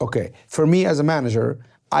deal. Okay. For me, as a manager,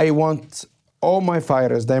 I want all my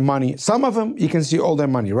fighters, their money. Some of them, you can see all their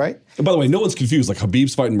money, right? And by the way, no one's confused. Like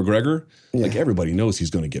Khabib's fighting McGregor, like everybody knows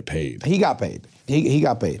he's going to get paid. He got paid. He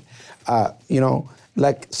got paid.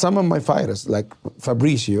 Like some of my fighters, like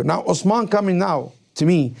Fabricio. Now, Usman coming now to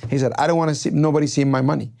me, he said, I don't want to see nobody seeing my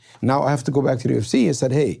money. Now I have to go back to the UFC. He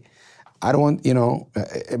said, hey, I don't want,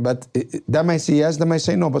 but that might say yes, that might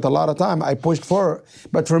say no, but a lot of time I pushed for it.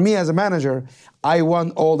 But for me as a manager, I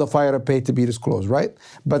want all the fighter pay to be disclosed, right?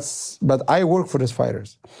 But I work for these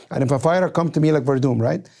fighters. And if a fighter come to me like Verdum,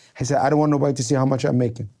 right? He said, I don't want nobody to see how much I'm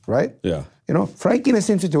making, right? Yeah. Frankie in the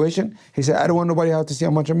same situation, he said, I don't want nobody to see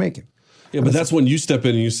how much I'm making. Yeah, but that's when you step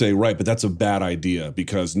in and you say, right, but that's a bad idea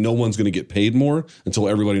because no one's going to get paid more until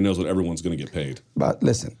everybody knows what everyone's going to get paid. But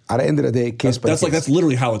listen, at the end of the day, case by case. That's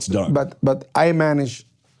literally how it's done. But I manage,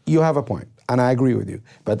 you have a point, and I agree with you.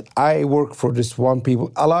 But I work for just one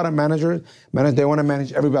people. A lot of managers, they want to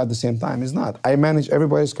manage everybody at the same time. It's not. I manage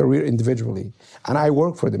everybody's career individually, and I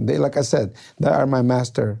work for them. They, like I said, they are my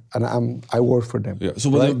master, and I work for them. Yeah. So,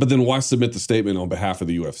 but then why submit the statement on behalf of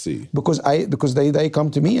the UFC? Because they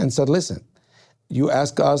come to me and said, listen, you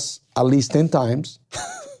ask us at least 10 times.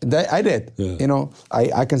 I did. Yeah.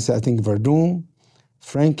 I can say, I think Verdum,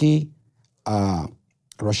 Frankie,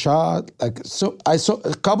 Rashad. I saw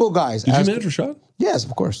a couple guys. Did you manage Rashad? Yes,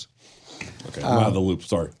 of course. Okay, I'm out of the loop.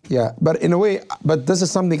 Sorry. Yeah, but in a way, this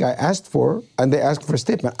is something I asked for, and they asked for a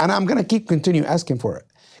statement, and I'm gonna continue asking for it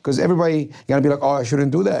because everybody gonna be like, oh, I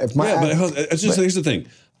shouldn't do that. Here's the thing.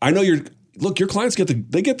 I know your clients get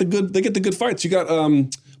the good fights. You got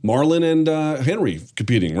Marlon and Henry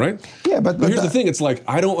competing, right? Yeah, but here's the thing. It's like,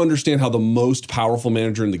 I don't understand how the most powerful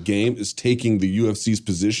manager in the game is taking the UFC's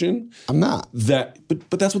position. I'm not. But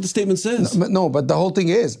that's what the statement says. No, but the whole thing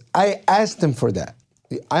is, I asked him for that.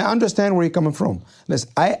 I understand where you're coming from. Listen,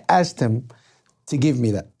 I asked him to give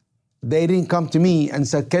me that. They didn't come to me and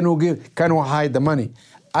said, can we hide the money?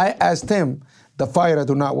 I asked him, the fighter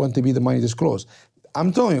do not want to be the money disclosed.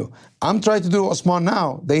 I'm telling you, I'm trying to do Usman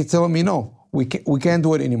now. They telling me no. We can't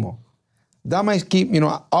do it anymore. That might keep,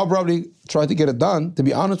 I'll probably try to get it done, to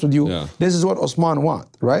be honest with you. Yeah. This is what Usman want,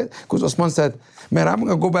 right? Because Usman said, man, I'm going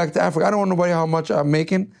to go back to Africa. I don't want nobody how much I'm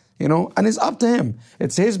making, and it's up to him.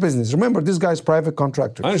 It's his business. Remember, this guy's private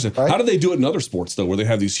contractor. I understand. Right? How do they do it in other sports, though, where they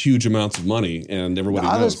have these huge amounts of money and everybody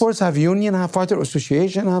knows? Other sports have union, have fighter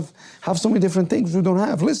association, have so many different things we don't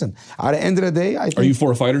have. Listen, at the end of the day, I think... Are you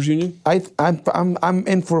for a fighters union? I'm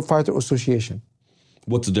in for a fighter association.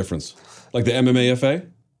 What's the difference? Like the MMAFA?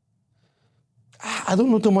 I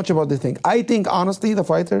don't know too much about the thing. I think, honestly, the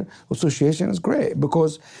fighter association is great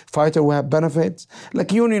because fighter will have benefits.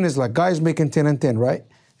 Like union is like guys making 10 and 10, right?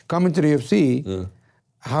 Coming to the UFC,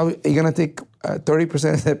 how are you going to take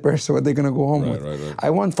 30% of that person, what they're going to go home with? Right. I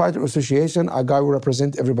want fighter association, a guy who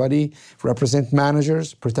represent everybody, represent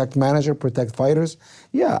managers, protect fighters.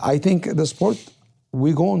 Yeah, I think the sport...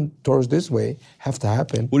 we going towards this way, have to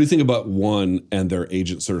happen. What do you think about ONE and their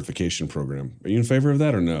agent certification program? Are you in favor of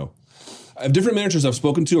that or no? Different managers I've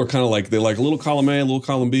spoken to are kind of like, they like a little column A, a little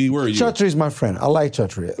column B. Where are you? Chatri is my friend. I like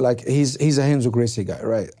Chatri. Like, he's a Renzo Gracie guy,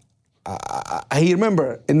 right? He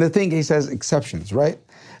remember, in the thing he says exceptions, right?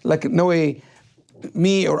 Like, no way,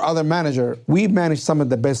 me or other manager, we manage some of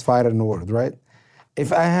the best fighters in the world, right?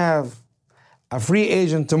 If I have a free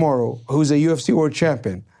agent tomorrow who's a UFC world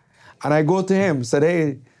champion, and I go to him, said,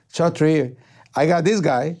 hey, Chatri, I got this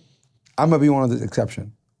guy, I'm going to be one of the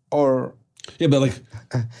exception. Or... yeah, but like...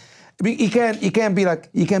 you can't be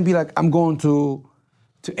like, I'm going to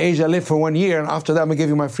Asia, live for 1 year, and after that, I'm going to give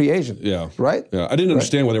you my free agent. Yeah. Right? Yeah. I didn't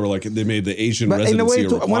understand why they were like, they made the Asian residency a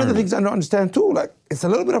requirement. One of the things I don't understand, too, like, it's a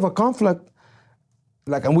little bit of a conflict.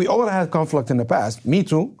 Like, and we all had conflict in the past, me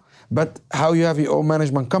too, but how you have your own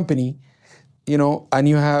management company, and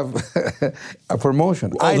you have a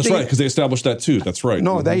promotion. Oh, that's right, because they established that too. That's right.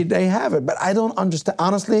 No, they have it, but I don't understand.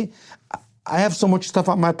 Honestly, I have so much stuff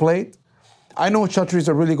on my plate. I know Chatri is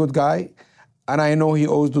a really good guy, and I know he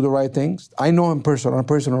always do the right things. I know him on a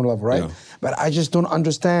personal level, right? Yeah. But I just don't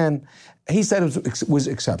understand. He said it was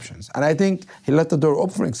exceptions, and I think he let the door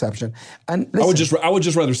open for exception. And listen, I would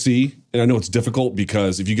just rather see, and I know it's difficult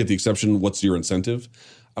because if you get the exception, what's your incentive?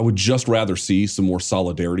 I would just rather see some more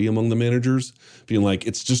solidarity among the managers, being like,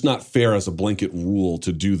 it's just not fair as a blanket rule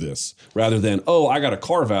to do this, rather than, I got a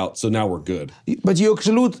carve out, so now we're good. But you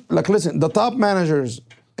exclude, listen, the top managers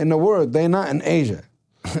in the world, they're not in Asia.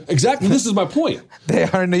 Exactly. This is my point. They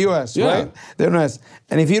are in the U.S., right? They're in the U.S.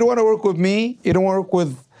 And if you don't want to work with me, you don't want to work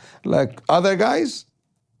with other guys,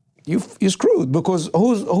 you screwed, because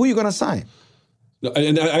who are you going to sign?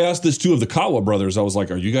 And I asked this too of the Kawa brothers. I was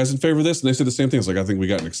like, are you guys in favor of this? And they said the same thing. It's like, I think we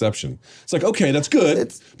got an exception. It's like, okay, that's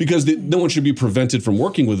good, because no one should be prevented from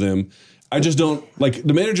working with them. I just don't,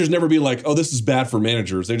 the managers never be like, this is bad for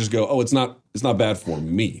managers. They just go, it's not bad for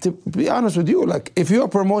me. To be honest with you, if you're a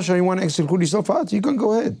promotion and you want to exclude yourself out, you can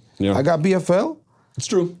go ahead. Yeah. I got BFL. It's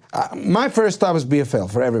true. My first stop is BFL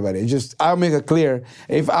for everybody. I'll make it clear.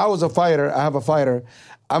 If I was a fighter, I have a fighter,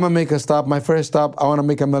 I'm going to make a stop. My first stop, I want to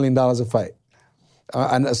make $1 million a fight.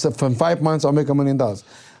 And so from 5 months, I'll make $1 million.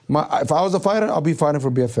 If I was a fighter, I'll be fighting for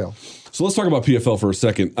BFL. So let's talk about PFL for a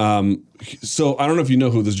second. So I don't know if you know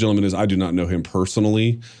who this gentleman is. I do not know him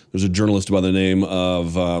personally. There's a journalist by the name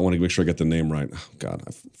of, I want to make sure I get the name right. Oh, God,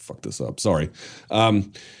 I fucked this up. Sorry.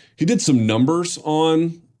 He did some numbers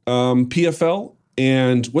on PFL,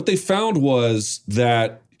 and what they found was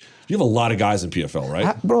that you have a lot of guys in PFL,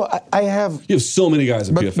 right? I have... You have so many guys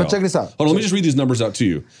in PFL. But check this out. Hold on, let me just read these numbers out to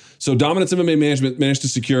you. So Dominance MMA Management managed to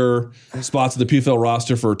secure spots in the PFL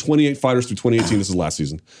roster for 28 fighters through 2018. This is last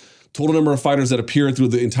season. Total number of fighters that appeared through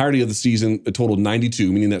the entirety of the season, a total of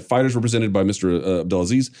 92, meaning that fighters represented by Mr.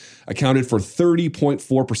 Abdelaziz accounted for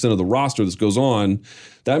 30.4% of the roster. This goes on.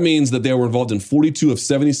 That means that they were involved in 42 of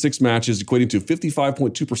 76 matches, equating to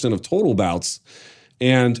 55.2% of total bouts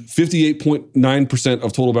and 58.9%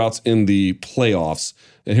 of total bouts in the playoffs.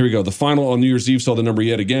 And here we go. The final on New Year's Eve saw the number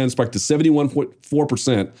yet again spiked to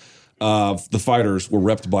 71.4% of the fighters were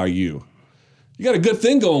repped by you. You got a good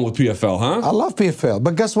thing going with PFL, huh? I love PFL,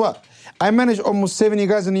 but guess what? I manage almost 70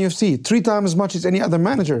 guys in the UFC, 3 times as much as any other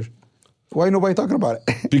manager. Why nobody talking about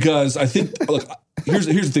it? Because I think, look, here's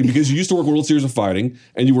the thing. Because you used to work World Series of Fighting,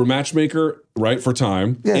 and you were matchmaker, right, for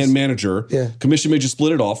time, and manager. Yeah. Commission made you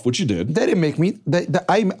split it off, which you did. They didn't make me.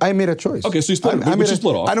 I made a choice. Okay, so you split it off.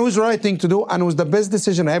 And it was the right thing to do, and it was the best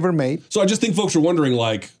decision I ever made. So I just think folks are wondering,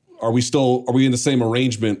 are we in the same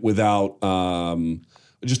arrangement without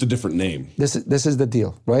just a different name? This is the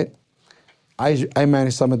deal, right? I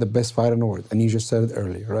manage some of the best fighters in the world, and you just said it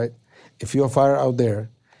earlier, right? If you're a fighter out there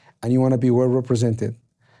and you want to be well represented,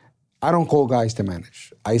 I don't call guys to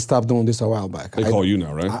manage. I stopped doing this a while back. They call you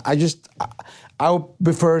now, right? I would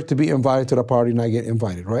prefer to be invited to the party and I get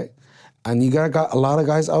invited, right? And you got a lot of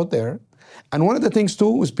guys out there. And one of the things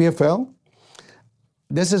too with PFL,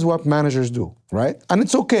 this is what managers do, right? And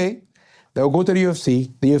it's okay. They'll go to the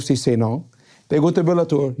UFC say no. They go to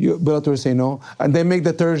Bellator say no, and they make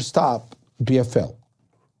the third stop PFL.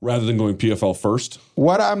 Rather than going PFL first?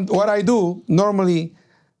 What I do normally,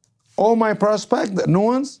 all my prospects, the new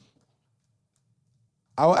ones,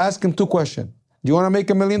 I will ask them 2 questions. Do you want to make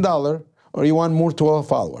 $1 million, or you want more 12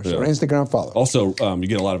 followers or Instagram followers? Also, you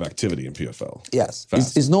get a lot of activity in PFL. Yes,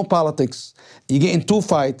 it's no politics. You get in 2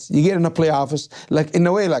 fights, you get in a playoffs, in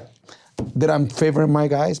a way, that I'm favoring my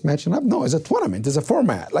guys matching up. No, it's a tournament. It's a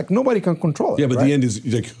format. Nobody can control it. Yeah, but the end is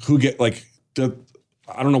who get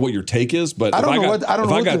I don't know what your take is, but if I got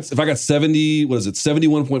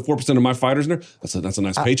 71.4% of my fighters in there, that's a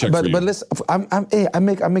nice paycheck for you. But listen, I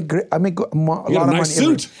make a lot of money.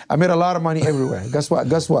 I made a lot of money everywhere. Guess what?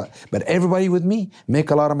 But everybody with me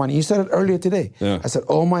make a lot of money. You said it earlier today. Yeah. I said,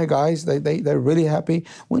 oh my guys, they're really happy.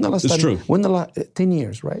 When the last time? True. When the last 10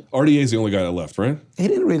 years, right? RDA is the only guy that left, right? He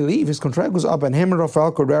didn't really leave. His contract was up, and him and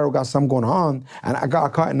Rafael Cordero got something going on, and I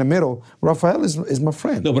got caught in the middle. Rafael is my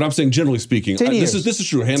friend. No, but I'm saying generally speaking, 10 years. This is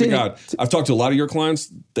true. Hand to God, I've talked to a lot of your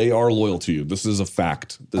clients. They are loyal to you. This is a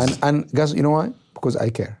fact. And guys, you know why? Because I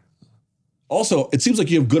care. Also, it seems like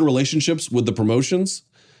you have good relationships with the promotions,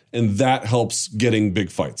 and that helps getting big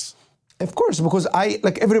fights. Of course, because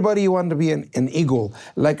everybody want to be an eagle.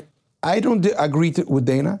 I don't agree with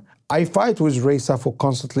Dana. I fight with Ray Safo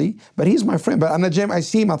constantly, but he's my friend. But in the gym, I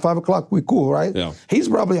see him at 5 o'clock. We cool, right? Yeah. He's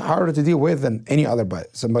probably harder to deal with than any other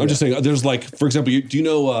somebody. I'm just saying, there's for example, do you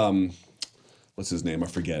know, what's his name? I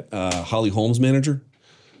forget. Holly Holmes' manager?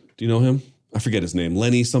 Do you know him? I forget his name.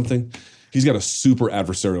 Lenny something. he's got a super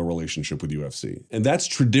adversarial relationship with UFC. And that's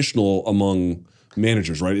traditional among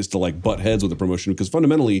managers, right? Is to like butt heads with the promotion because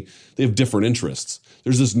fundamentally they have different interests.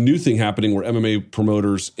 There's this new thing happening where MMA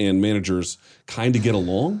promoters and managers kind of get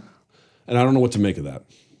along. And I don't know what to make of that.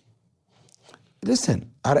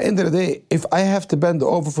 Listen, at the end of the day, if I have to bend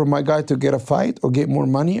over for my guy to get a fight or get more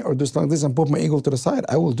money or do something like this and put my ego to the side,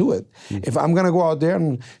 I will do it. If I'm going to go out there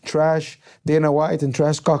and trash Dana White and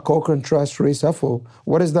trash Scott Coker and trash Ray Sefo,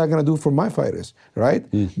 what is that going to do for my fighters, right?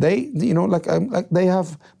 They, like they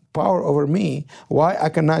have power over me. Why I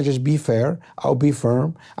cannot just be fair? I'll be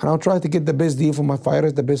firm and I'll try to get the best deal for my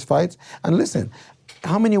fighters, the best fights. And listen,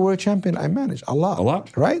 how many world champions I managed? A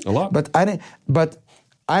lot, right? A lot. But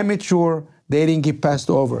I made sure they didn't get passed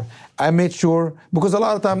over. I made sure, because a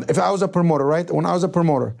lot of times, if I was a promoter, right? When I was a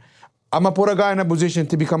promoter, I'm going to put a guy in a position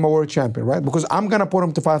to become a world champion, right? Because I'm going to put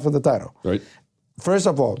him to fight for the title. Right. First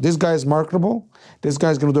of all, this guy is marketable. This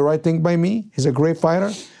guy's going to do the right thing by me. He's a great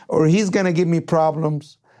fighter. Or he's going to give me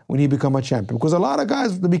problems when he become a champion. Because a lot of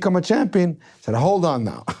guys that become a champion said, hold on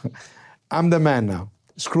now. I'm the man now.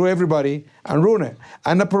 Screw everybody and ruin it.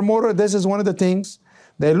 And the promoter, this is one of the things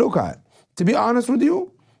they look at. To be honest with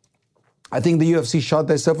you, I think the UFC shot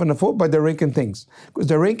themselves in the foot by the ranking things. Because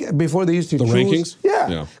the rank before they used to choose. The rankings?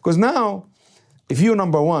 Yeah. Because now, if you're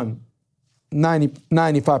number one,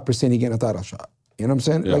 95% you get a title shot. You know what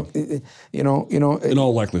I'm saying? Yeah. Like, in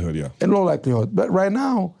all likelihood, yeah. In all likelihood. But right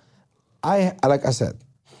now, like I said,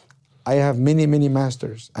 I have many, many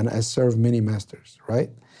masters, and I serve many masters, right?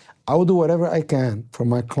 I will do whatever I can for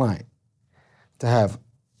my client to have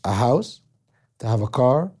a house, to have a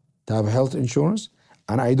car, to have health insurance,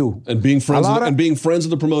 and I do. And being friends with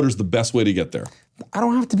the promoter is the best way to get there. I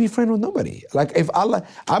don't have to be friends with nobody. Like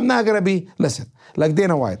I'm not gonna be. Listen, like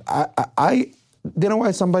Dana White. Dana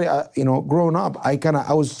White, somebody growing up,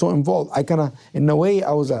 I was so involved. In a way,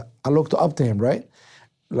 I looked up to him, right?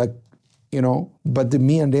 Like, But did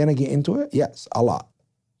me and Dana get into it? Yes, a lot.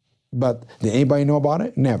 But did anybody know about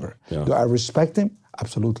it? Never. Yeah. Do I respect him?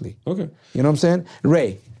 Absolutely. Okay. You know what I'm saying?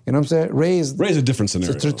 Ray. You know what I'm saying? Ray's a different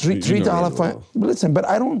scenario. Treat all of fine. Listen, but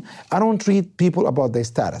I don't treat people about their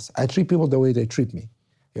status. I treat people the way they treat me.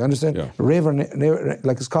 You understand? Yeah. Ray,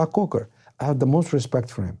 like Scott Coker, I have the most respect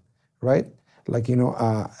for him, right? Like,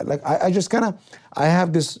 I just I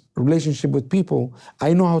have this relationship with people.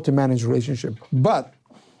 I know how to manage relationship. But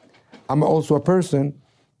I'm also a person,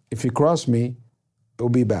 if you cross me, it'll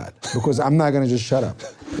be bad. Because I'm not going to just shut up.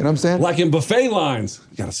 You know what I'm saying? Like in buffet lines.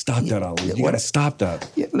 You got to stop that, Ali. You got to stop that.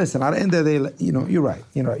 Yeah, listen, at the end of the day, you're right.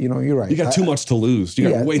 You're right. You got too much to lose. You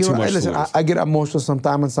got way too much to lose. I get emotional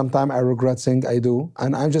sometimes, and sometimes I regret saying I do.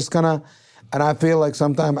 And I'm just and I feel like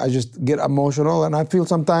sometimes I just get emotional, and I feel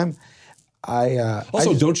sometimes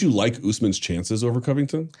don't you like Usman's chances over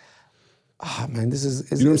Covington? Man, this is...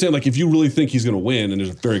 You know what I'm saying? Like, if you really think he's going to win, and there's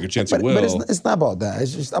a very good chance he will... But it's not about that.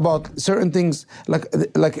 It's just about certain things. Like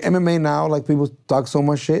MMA now, like, people talk so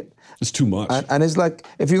much shit. It's too much. And it's like,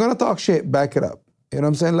 if you're going to talk shit, back it up. You know what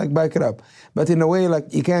I'm saying? Like, back it up. But in a way, like,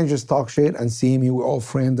 you can't just talk shit and see me, we're all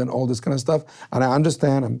friends and all this kind of stuff. And I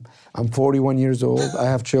understand, I'm 41 years old, I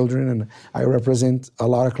have children, and I represent a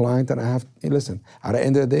lot of clients, and I have, listen, at the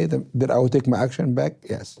end of the day, that I will take my action back,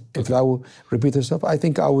 yes. Okay. If I will repeat myself, I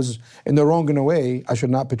think I was in the wrong in a way. I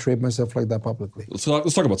should not portray myself like that publicly. Let's talk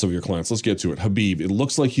about some of your clients. Let's get to it. Habib, it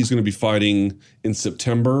looks like he's going to be fighting in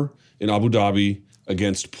September in Abu Dhabi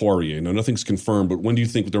against Poirier. Now, nothing's confirmed, but when do you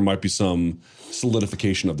think there might be some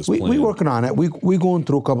solidification of this plan? We're working on it. We're going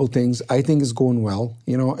through a couple things. I think it's going well.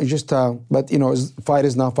 It's just, but his fight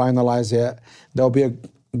is not finalized yet. There'll be a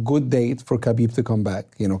good date for Khabib to come back.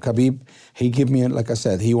 Khabib, he gave me, like I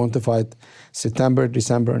said, he wanted to fight September,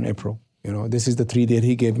 December, and April. This is the 3 dates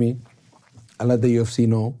he gave me. I let the UFC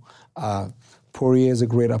know. Poirier is a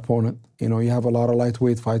great opponent. You have a lot of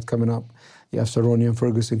lightweight fights coming up. You have Cerrone and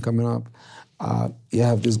Ferguson coming up. You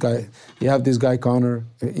have this guy Conor,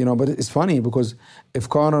 but it's funny because if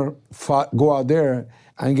Conor go out there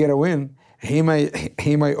and get a win, he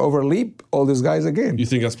might overleap all these guys again. You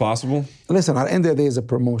think that's possible? Listen, at the end of the day, it's a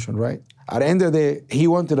promotion, right? At the end of the day, he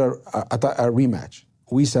wanted a rematch.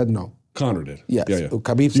 We said no. Conor did. Yes. Yeah.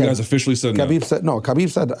 Khabib you guys officially said no. Khabib said no. Khabib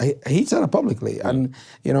said he said it publicly, and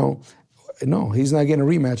no, he's not getting a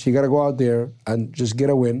rematch. He got to go out there and just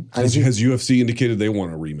get a win. Has UFC indicated they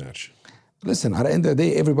want a rematch? Listen, at the end of the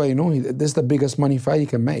day, everybody knows this is the biggest money fight you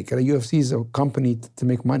can make. The UFC is a company to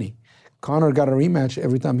make money. Conor got a rematch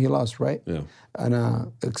every time he lost, right? Yeah.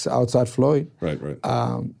 And it's outside Floyd. Right.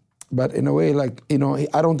 But in a way, like, I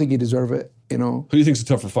don't think he deserves it, Who do you think's a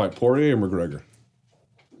tougher fight, Poirier or McGregor?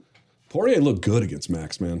 Poirier looked good against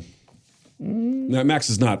Max, man. Now, Max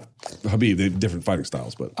is not Habib. They have different fighting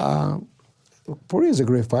styles, but... Poirier is a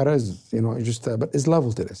great fighter. But it's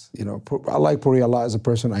level to this. I like Poirier a lot as a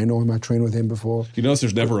person. I know him. I trained with him before. You notice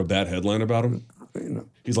there's never a bad headline about him.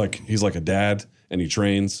 He's like a dad, and he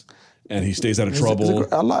trains, and he stays out of trouble.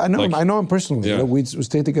 I know him. I know him personally. Yeah. We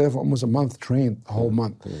stayed together for almost a month, trained a whole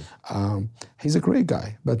month. He's a great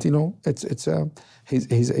guy, but he's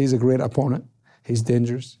a great opponent. He's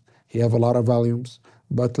dangerous. He have a lot of volumes.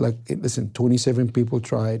 But listen, 27 people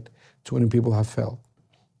tried, 20 people have failed.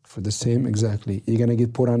 For the same exactly. You're gonna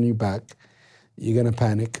get put on your back. You're gonna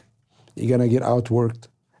panic. You're gonna get outworked,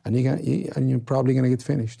 and you're probably gonna get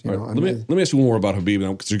finished. Right. Let me ask you one more about Khabib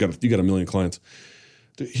now, because you got a million clients.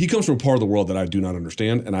 He comes from a part of the world that I do not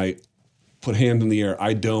understand, and I put hand in the air.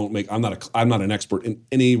 I'm not an expert in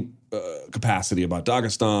any capacity about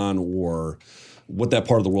Dagestan or what that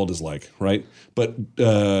part of the world is like, right? But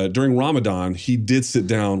during Ramadan, he did sit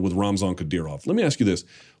down with Ramzan Kadyrov. Let me ask you this.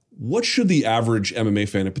 What should the average MMA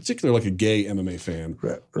fan, in particular like a gay MMA fan...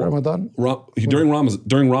 Ramadan? During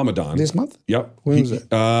Ramadan. This month? Yep. When was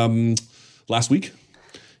it? Last week.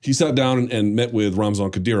 He sat down and met with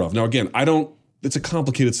Ramzan Kadyrov. Now, again, it's a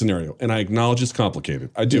complicated scenario, and I acknowledge it's complicated.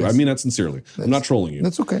 I do. Yes. I mean that sincerely. I'm not trolling you.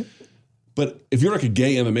 That's okay. But if you're like a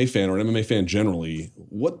gay MMA fan or an MMA fan generally,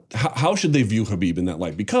 how should they view Khabib in that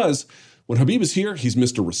light? Because when Khabib is here, he's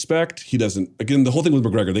Mr. Respect. He doesn't, again, the whole thing with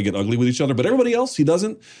McGregor, they get ugly with each other, but everybody else, he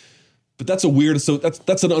doesn't. But that's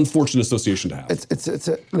that's an unfortunate association to have.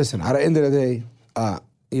 Listen, at the end of the day,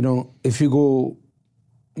 if you go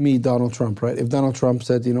meet Donald Trump, right? If Donald Trump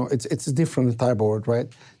said, it's a different type of word, right?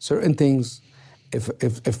 Certain things, if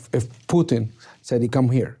Putin said, he come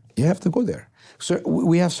here, you have to go there. So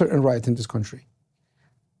we have certain rights in this country.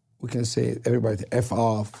 We can say everybody to F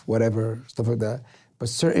off, whatever, stuff like that. But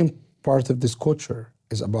certain part of this culture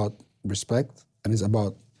is about respect and is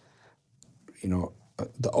about,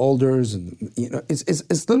 the elders, and it's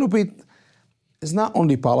a little bit. It's not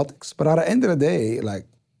only politics, but at the end of the day,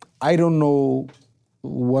 I don't know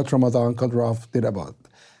what Ramzan Kadyrov did about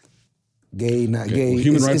gay, not gay. Well,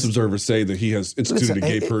 human rights observers say that he has instituted a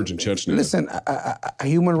gay purge in Chechnya. Listen,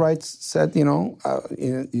 human rights said, in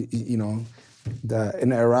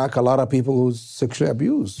Iraq, a lot of people who sexually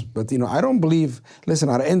abused. But, I don't believe, listen,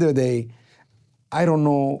 at the end of the day, I don't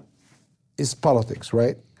know, it's politics,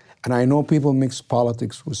 right? And I know people mix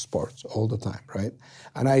politics with sports all the time, right?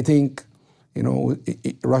 And I think,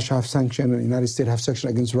 Russia have sanctioned and the United States have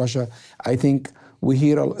sanctioned against Russia. I think we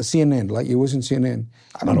hear CNN, like it was in CNN.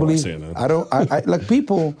 I don't believe CNN. I like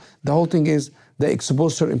people, the whole thing is they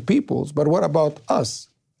expose certain peoples, but what about us?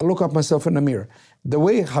 I look at myself in the mirror. The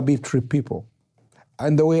way Khabib treat people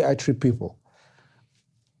and the way I treat people.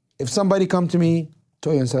 If somebody come to me,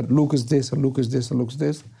 told you and said, Luke is this and Luke is this and Luke is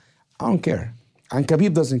this, I don't care. And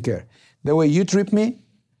Khabib doesn't care. The way you treat me,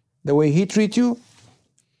 the way he treat you,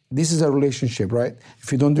 this is a relationship, right?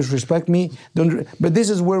 If you don't disrespect me, but this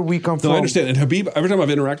is where we come from. No, I understand. And Khabib, every time I've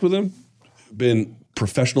interacted with him, been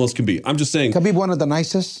professional as can be. I'm just saying. Khabib, one of the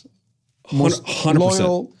nicest, most 100%.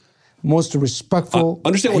 Loyal, most respectful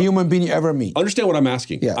human being you ever meet. Understand what I'm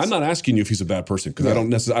asking. Yes. I'm not asking you if he's a bad person, because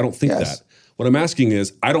I don't think that. What I'm asking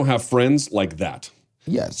is, I don't have friends like that.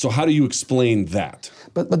 Yes. So how do you explain that?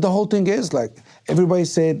 But the whole thing is, everybody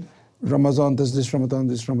said, Ramazan does this, Ramadan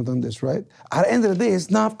this, right? At the end of the day, it's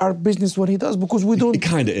not our business what he does, because we don't. It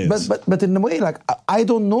kind of is. But in a way, I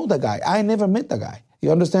don't know the guy. I never met the guy.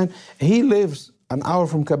 You understand? He lives an hour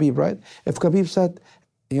from Khabib, right? If Khabib said,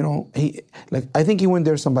 I think he went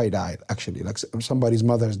there, somebody died, actually. Somebody's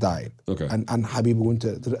mother's died. Okay. And Khabib went to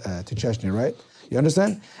Chechnya, right? You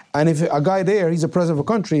understand? And if a guy there, he's the president of a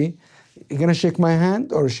country, you're going to shake my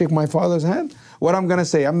hand or shake my father's hand? What I'm going to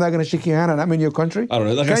say, I'm not going to shake your hand and I'm in your country? I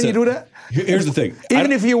don't know. Can you do that? Here's the thing.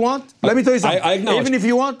 Even if you want, let me tell you something. I acknowledge. Even if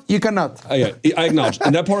you want, you cannot. I acknowledge.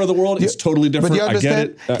 In that part of the world, it's totally different. But you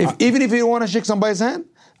understand, I get it. Even if you want to shake somebody's hand,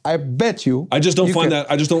 I bet you. I just don't find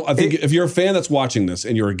that. I think if you're a fan that's watching this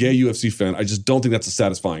and you're a gay UFC fan, I just don't think that's a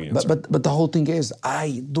satisfying answer. But the whole thing is,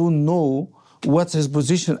 I don't know what's his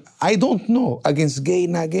position. I don't know against gay,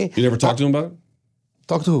 not gay. You never talked to him about it?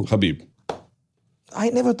 Talk to who? Khabib. I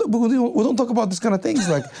never. We don't talk about this kind of things.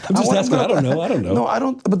 I'm just asking. I don't know. No, I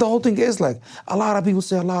don't. But the whole thing is a lot of people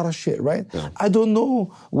say a lot of shit, right? Yeah. I don't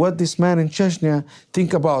know what this man in Chechnya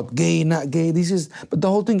think about gay, not gay. But the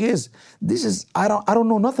whole thing is, I don't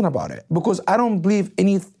know nothing about it, because I don't believe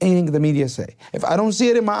anything the media say. If I don't see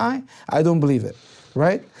it in my eye, I don't believe it,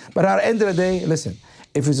 right? But at the end of the day, listen,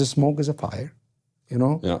 if it's a smoke, it's a fire,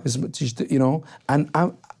 Yeah. It's,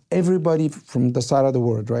 and everybody from the side of the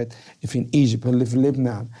world, right? If in Egypt, if in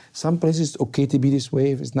Lebanon, some places it's okay to be this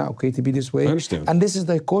way, if it's not okay to be this way. I understand. And this is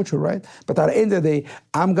their culture, right? But at the end of the day,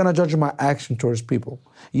 I'm going to judge my action towards people.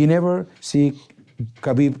 You never see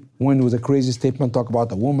Khabib went with a crazy statement, talk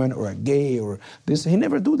about a woman or a gay or this. He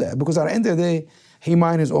never do that because at the end of the day, he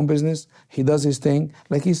mind his own business. He does his thing.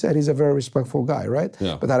 Like he said, he's a very respectful guy, right?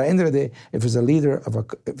 Yeah. But at the end of the day, if he's a leader of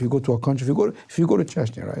if you go to a country, if you go to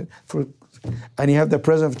Chechnya, right? And you have the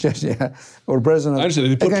president of Chechnya or president. I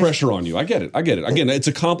understand. They put pressure on you. I get it. Again, it's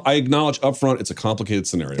I acknowledge upfront, it's a complicated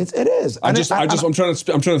scenario. It is. I'm trying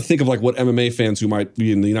to think of like what MMA fans who might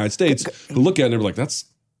be in the United States who look at it and they're like,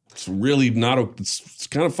 it's really not. It's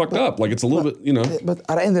kind of fucked up. Like it's a little bit, you know. But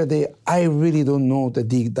at the end of the day, I really don't know the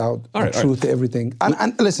deep down truth to everything.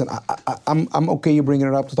 And listen, I'm okay you bringing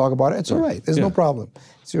it up to talk about it. It's all right. There's no problem.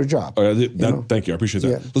 It's your job. Thank you. I appreciate that.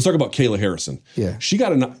 Yeah. Let's talk about Kayla Harrison. Yeah. She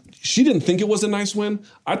didn't think it was a nice win.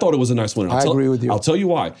 I thought it was a nice win. I agree with you. I'll tell you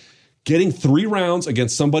why. Getting 3 rounds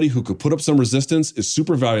against somebody who could put up some resistance is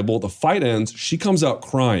super valuable. The fight ends. She comes out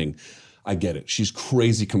crying. I get it. She's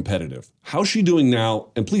crazy competitive. How's she doing now?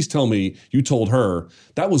 And please tell me you told her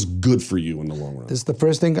that was good for you in the long run. This is the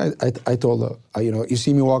first thing I told her. You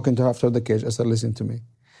see me walk into after the cage. I said, listen to me.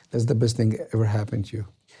 That's the best thing ever happened to you.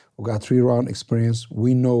 We got 3-round experience.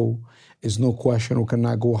 We know there's no question we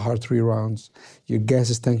cannot go hard 3 rounds. Your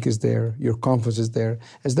gas tank is there. Your confidence is there.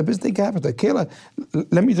 It's the best thing happened. Kayla,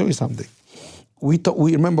 let me tell you something. We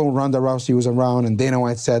remember when Ronda Rousey was around and Dana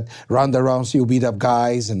White said, Ronda Rousey will beat up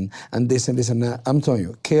guys and this and this and that. I'm telling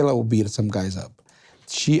you, Kayla will beat some guys up.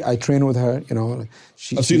 I train with her, you know.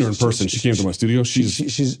 I've seen her in person. She came to my studio. She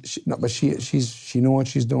knows what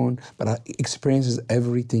she's doing, but her experience is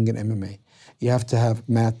everything in MMA. You have to have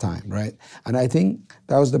mad time, right? And I think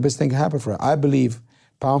that was the best thing that happened for her. I believe,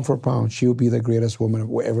 pound for pound, she will be the greatest woman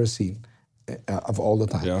we've ever seen of all the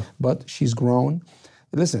time. Yeah. But she's grown.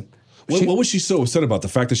 Listen. What was she so upset about? The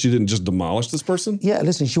fact that she didn't just demolish this person? Yeah,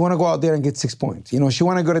 listen, she want to go out there and get 6 points. You know, she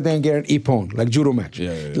want to go out there and get an ippon, like judo match.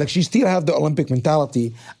 Yeah. Like she still have the Olympic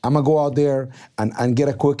mentality. I'm going to go out there and get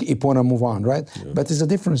a quick ippon and move on, right? Yeah. But it's a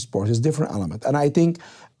different sport. It's a different element. And I think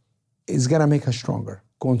it's going to make her stronger,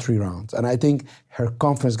 going 3 rounds. And I think her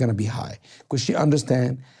confidence is going to be high because she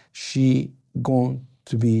understands she going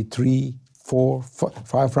to be 3, 4,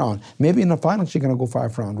 5 rounds. Maybe in the final she's gonna go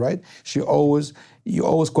 5 rounds, right? You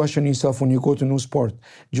always question yourself when you go to new sport.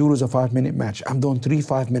 Judo is a 5-minute match. I'm doing 3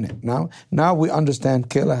 5-minute. Now we understand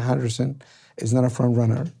Kayla Harrison is not a front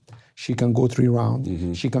runner. She can go 3 rounds.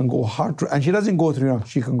 Mm-hmm. She can go hard, and she doesn't go 3 rounds.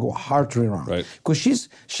 She can go hard 3 rounds. Right. Because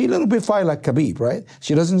she a little bit fight like Khabib, right?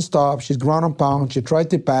 She doesn't stop. She's ground and pound. She tried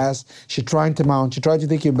to pass. She trying to mount. She tried to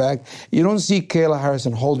take you back. You don't see Kayla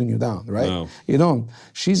Harrison holding you down, right? No. You don't.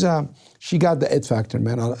 She got the it factor,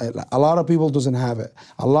 man. A lot of people doesn't have it.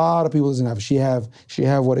 A lot of people doesn't have it. She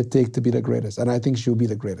have what it takes to be the greatest, and I think she'll be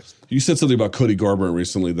the greatest. You said something about Cody Garbrandt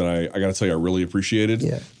recently that I got to tell you I really appreciated.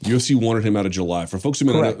 Yeah. UFC wanted him out of July. For folks who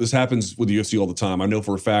may not know, this happens with the UFC all the time. I know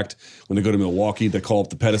for a fact when they go to Milwaukee, they call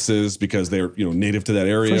up the Pettises because they're native to that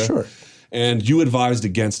area. For sure. And you advised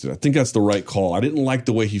against it. I think that's the right call. I didn't like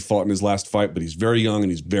the way he fought in his last fight, but he's very young and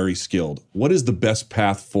he's very skilled. What is the best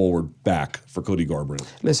path forward back for Cody Garbrandt?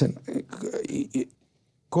 Listen,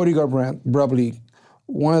 Cody Garbrandt, probably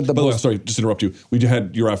one of the By the way, sorry, just to interrupt you. We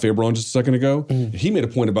had Uriah Faber on just a second ago. Mm-hmm. He made a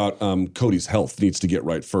point about Cody's health needs to get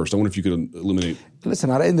right first. I wonder if you could illuminate.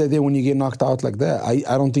 Listen, at the end of the day, when you get knocked out like that, I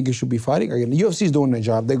don't think you should be fighting again. The UFC is doing their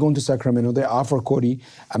job. They're going to Sacramento. They offer Cody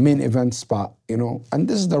a main event spot, and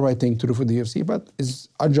this is the right thing to do for the UFC, but it's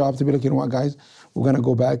our job to be like, you know what, guys, we're going to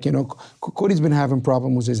go back. Cody's been having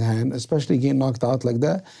problems with his hand, especially getting knocked out like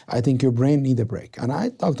that. I think your brain need a break. And I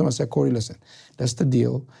talked to him, I said, Cody, listen, that's the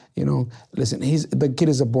deal. Listen, the kid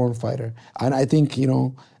is a born fighter. And I think,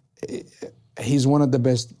 he's one of the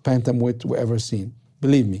best bantamweight we've ever seen.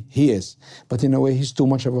 Believe me, he is. But in a way, he's too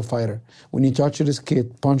much of a fighter. When you touch this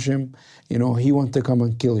kid, punch him, he wants to come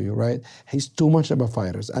and kill you, right? He's too much of a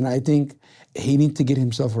fighter. And I think he needs to get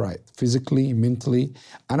himself right, physically, mentally.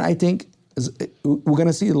 And I think we're going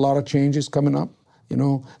to see a lot of changes coming up,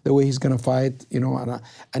 the way he's going to fight,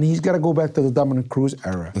 and he's got to go back to the Dominic Cruz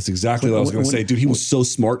era. That's exactly what I was going to say. Dude, he was so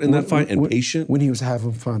smart in that fight and patient. When he was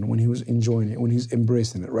having fun, when he was enjoying it, when he's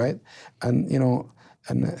embracing it, right? And,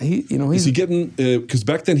 is he getting, because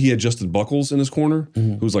back then he had Justin Buckles in his corner,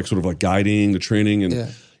 who was sort of guiding the training. And,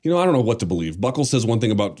 I don't know what to believe. Buckles says one thing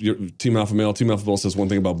about Team Alpha Male. Team Alpha Male says one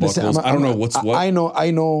thing about Buckles. Listen, I don't know what's what. I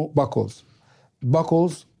know Buckles.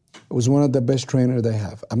 Buckles was one of the best trainers they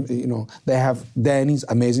have. They have Danny's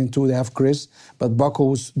amazing too. They have Chris, but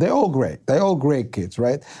Buckles, they're all great. They're all great kids,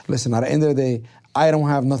 right? Listen, at the end of the day, I don't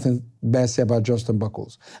have nothing bad to say about Justin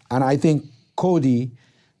Buchholz. And I think Cody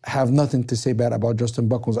have nothing to say bad about Justin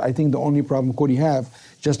Buchholz. I think the only problem Cody have,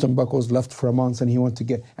 Justin Buchholz left for a month and he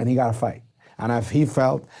got to fight. And if he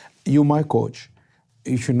felt, you my coach,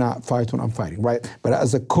 you should not fight when I'm fighting, right? But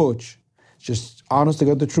as a coach, just honest to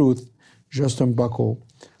God the truth, Justin Buchholz,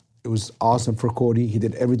 it was awesome for Cody. He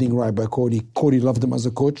did everything right by Cody. Cody loved him as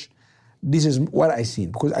a coach. This is what I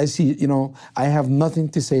seen, because I see, I have nothing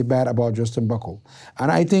to say bad about Justin Buchholz.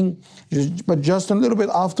 And I think, but Justin a little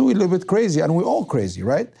bit off too, a little bit crazy, and we're all crazy,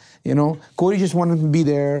 right? Cody just wanted to be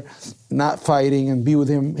there, not fighting, and be with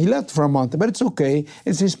him. He left for a month, but it's okay.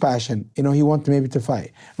 It's his passion. He wanted maybe to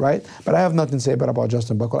fight, right? But I have nothing to say bad about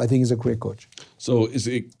Justin Buchholz. I think he's a great coach. So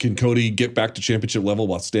can Cody get back to championship level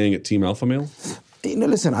while staying at Team Alpha Male?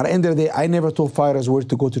 Listen, at the end of the day, I never told fighters where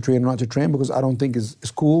to go to train or not to train, because I don't think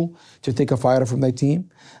it's cool to take a fighter from that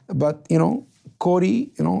team. But,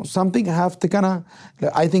 Cody, something have to kind of...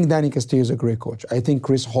 I think Danny Castillo is a great coach. I think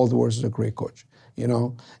Chris Holdworth is a great coach.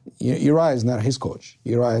 Uriah is not his coach.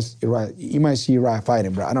 Uriah, you might see Uriah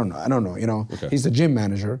fighting, but I don't know. Okay. He's the gym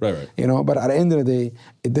manager. Right. But at the end of the day,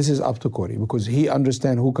 this is up to Cody, because he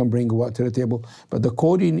understands who can bring what to the table. But the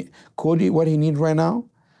Cody, what he needs right now,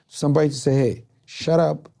 somebody to say, hey, shut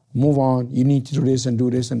up, move on, you need to do this and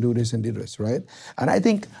do this and do this and do this, right? And I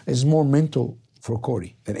think it's more mental for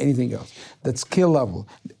Cody than anything else. That skill level.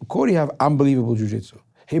 Cody have unbelievable jiu-jitsu.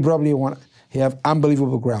 He have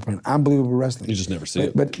unbelievable grappling, unbelievable wrestling. You just never see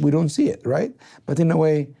it. But we don't see it, right? But in a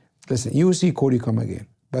way, listen, you will see Cody come again,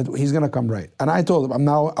 but he's going to come right. And I told him,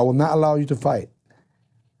 I will not allow you to fight.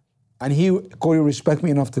 And Cody respect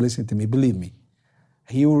me enough to listen to me, believe me.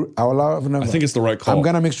 I think it's the right call. I'm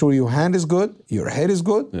going to make sure your hand is good, your head is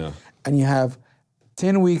good, and you have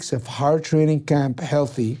 10 weeks of hard training camp,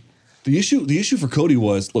 healthy. The issue for Cody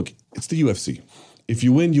was, look, it's the UFC. If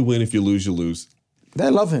you win, you win. If you lose, you lose. They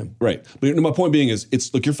love him. Right. But my point being is,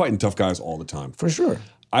 look, you're fighting tough guys all the time. For sure.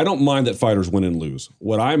 I don't mind that fighters win and lose.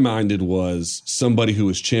 What I minded was somebody who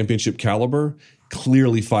is championship caliber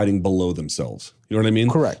clearly fighting below themselves. You know what I mean?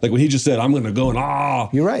 Correct. Like when he just said, I'm going to go and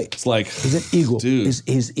You're right. It's like, he's an eagle. Dude.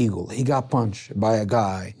 His eagle. He got punched by a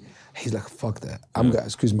guy. He's like, fuck that.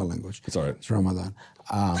 Excuse my language. It's all right. It's Ramadan.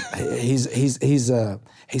 He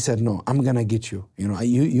said, no, I'm going to get you.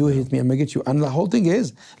 You hit me, I'm going to get you. And the whole thing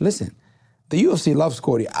is, listen, the UFC loves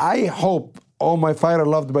Cody. I hope all my fighters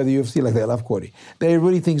loved by the UFC like they love Cody. They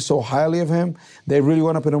really think so highly of him. They really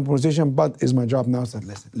want to put him in position, but it's my job now. I said,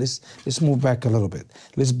 listen, let's move back a little bit.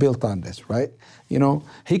 Let's build on this, right?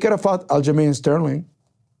 He could have fought Aljamain Sterling,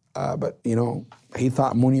 but, he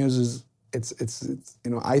thought Munoz is,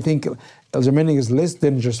 I think Aljamain's list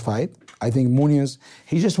didn't just fight. I think Munoz,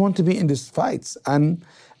 he just wants to be in these fights. And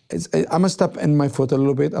I'm a step in my foot a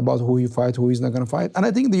little bit about who he fights, who he's not going to fight. And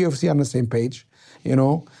I think the UFC are on the same page. They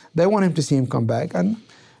want him to see him come back. And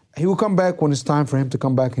he will come back when it's time for him to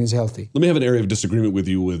come back and he's healthy. Let me have an area of disagreement with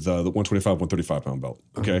you with the 125, 135 pound belt.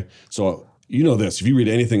 Okay. So you know this. If you read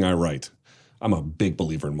anything I write, I'm a big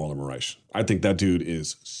believer in Marlon Moraes. I think that dude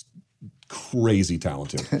is crazy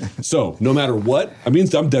talented. So no matter what,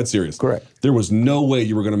 I'm dead serious. Correct. There was no way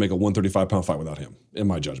you were going to make a 135-pound fight without him, in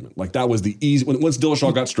my judgment. Like that was the easy, once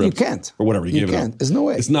Dillashaw got stripped. You can't. Or whatever, you gave it up. There's no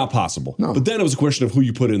way. It's not possible. No. But then it was a question of who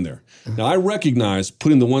you put in there. Now I recognize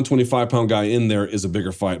putting the 125-pound guy in there is a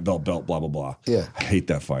bigger fight, belt, blah, blah, blah. Yeah. I hate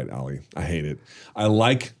that fight, Ali. I hate it. I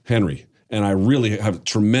like Henry. And I really have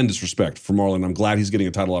tremendous respect for Marlon. I'm glad he's getting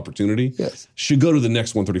a title opportunity. Yes. Should go to the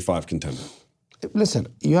next 135 contender. Listen,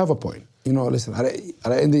 you have a point. Listen, at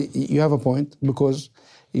the end, you have a point because,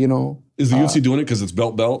 Is the UFC doing it because it's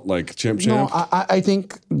belt, like champ? No, I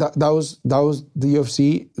think that was the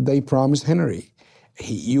UFC. They promised Henry,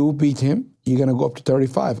 you beat him, you're gonna go up to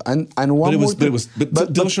 35. And one more.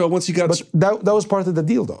 But Dillashaw once he got. But that was part of the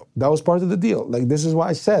deal, though. That was part of the deal. Like this is why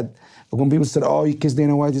I said when people said, "Oh, you kiss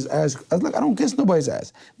Dana White's ass," I was like, I don't kiss nobody's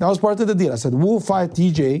ass. That was part of the deal. I said we'll fight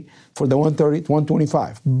TJ for the 130 to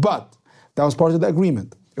 125, but that was part of the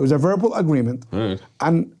agreement. It was a verbal agreement. Right.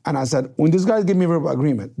 And I said, when these guys give me a verbal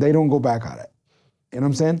agreement, they don't go back at it. You know what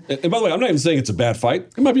I'm saying? And by the way, I'm not even saying it's a bad fight.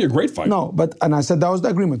 It might be a great fight. No, and I said that was the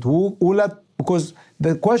agreement. Because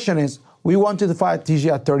the question is, we wanted to fight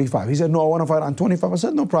TJ at 35. He said, no, I want to fight on 25. I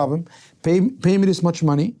said, no problem. Pay me this much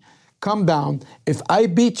money. Come down. If I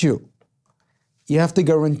beat you, you have to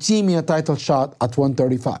guarantee me a title shot at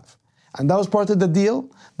 135. And that was part of the deal.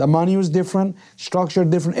 The money was different, structure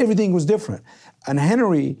different, everything was different. And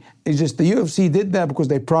Henry is just, the UFC did that because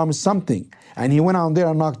they promised something. And he went out there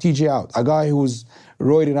and knocked TJ out, a guy who was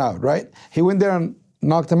roided out, right? He went there and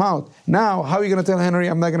knocked him out. Now, how are you going to tell Henry,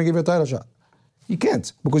 I'm not going to give you a title shot? You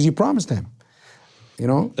can't, because you promised him. You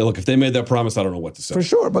know? Look, if they made that promise, I don't know what to say. For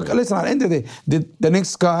sure. But listen, at the end of the day, did the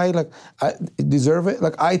next guy deserve it?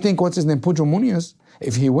 Like, I think, what's his name, Pujo Munoz,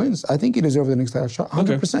 if he wins, I think he deserves the next title shot,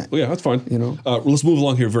 100%. Okay. Well, yeah, that's fine. You know? Let's move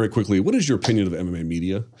along here very quickly. What is your opinion of MMA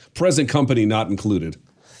media? Present company not included.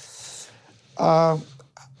 I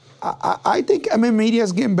think MMA media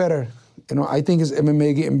is getting better. You know, I think it's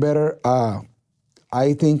MMA getting better.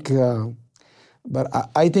 I think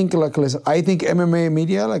listen, I think MMA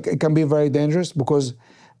media, like, it can be very dangerous because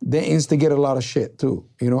they instigate a lot of shit too,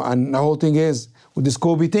 you know. And the whole thing is, with this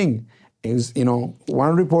Kobe thing, is, you know,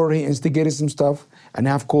 one reporter, he instigated some stuff and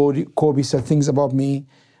have Kobe said things about me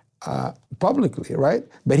publicly, right?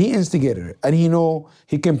 But he instigated it. And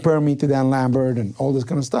he compared me to Dan Lambert and all this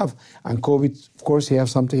kind of stuff. And Kobe, of course, he has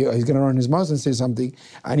something, he's gonna run his mouth and say something,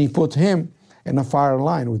 and he put him in a fire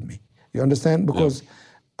line with me. You understand? Because,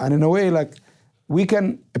 and in a way, like, we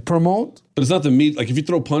can promote. But it's not the media. Like, if you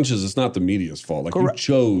throw punches, it's not the media's fault. Like, correct.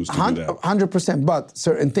 You chose to do that. 100%. But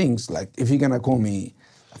certain things, like, if you're going to call me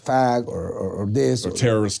a fag or this. Or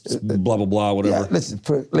terrorists, blah, blah, blah, whatever.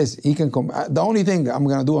 Yeah, listen, he can come. The only thing I'm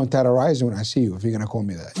going to do, I'm terrorize you when I see you, if you're going to call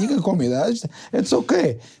me that. You can call me that. It's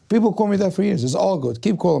okay. People call me that for years. It's all good.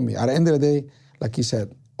 Keep calling me. At the end of the day, like he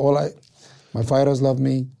said, my fighters love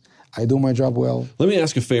me. I do my job well. Let me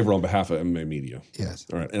ask a favor on behalf of MMA media. Yes.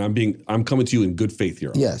 All right, and I'm coming to you in good faith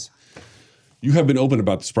here. Yes. You have been open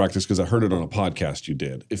about this practice because I heard it on a podcast you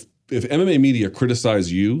did. If MMA media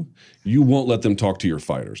criticize you, you won't let them talk to your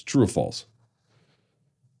fighters. True or false?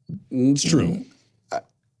 It's true.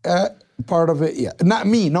 Part of it, yeah. Not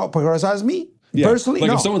me, not criticize me. Yeah. Personally,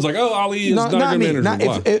 like no. if someone's like, "Oh, Ali is not a good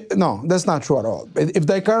manager," no, that's not true at all. If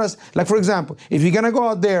they criticize, like, for example, if you're gonna go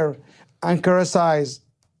out there and criticize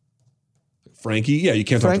Frankie, yeah, you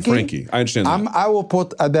can't talk to Frankie. I understand that. I will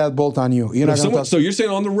put a dead bolt on you. You're not gonna talk. So you're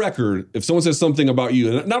saying on the record, if someone says something about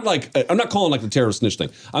you, and not like, I'm not calling like the terrorist snitch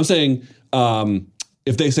thing. I'm saying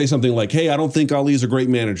if they say something like, "Hey, I don't think Ali is a great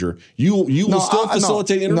manager," you will still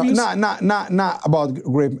facilitate interviews. Not about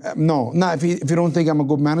great. No, not if you don't think I'm a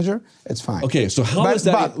good manager, it's fine. Okay, so how is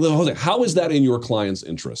that in your client's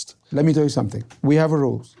interest? Let me tell you something. We have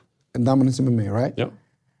rules in Dominance MMA, right? Yeah,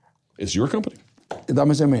 it's your company.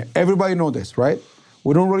 Dominance MMA. Everybody know this, right?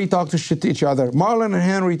 We don't really talk to shit to each other. Marlon and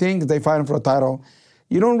Henry think they fighting for a title.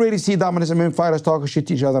 You don't really see Dominance MMA fighters talking shit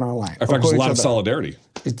to each other online. In fact, there's a lot of solidarity.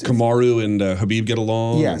 Kamaru and Habib get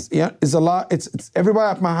along. Yes, yeah, it's a lot. It's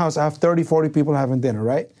everybody at my house. I have 30, 40 people having dinner,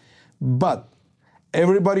 right? But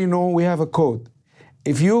everybody know we have a code.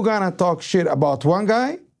 If you're gonna talk shit about one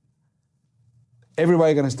guy,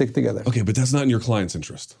 everybody gonna stick together. Okay, but that's not in your client's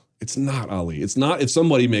interest. It's not, Ali. It's not if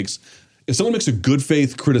someone makes a good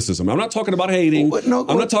faith criticism. I'm not talking about hating. I'm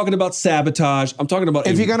not talking about sabotage. I'm talking about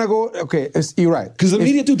if you're gonna go, okay, you're right. Because the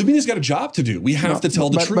media's got a job to do. We have to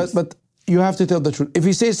tell the truth. But you have to tell the truth. If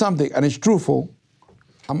you say something and it's truthful,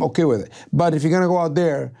 I'm okay with it. But if you're gonna go out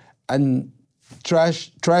there and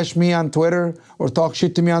trash me on Twitter or talk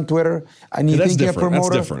shit to me on Twitter, and you think you're a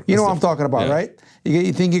promoter, you know what I'm talking about, right?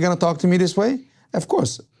 You think you're gonna talk to me this way? Of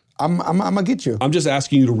course. I'm gonna get you. I'm just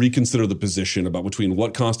asking you to reconsider the position about between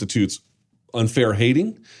what constitutes unfair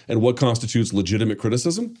hating and what constitutes legitimate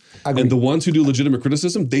criticism. And the ones who do legitimate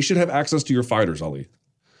criticism, they should have access to your fighters, Ali.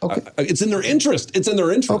 Okay. It's in their interest. It's in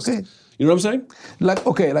their interest. Okay. You know what I'm saying? Like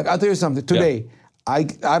I'll tell you something. Today, I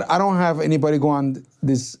don't have anybody go on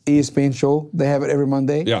this ESPN show. They have it every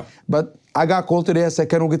Monday. Yeah. But I got called today. I said,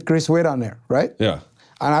 can we get Chris Wade on there, right? Yeah.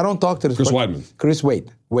 And I don't talk to this Chris Weidman. Chris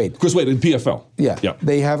Wade. Chris Wade in PFL. Yeah.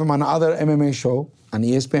 They have him on another MMA show on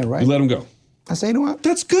ESPN, right? You let him go. I say, you know what?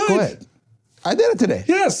 That's good. Go ahead. I did it today.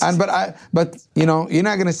 Yes. But you know, you're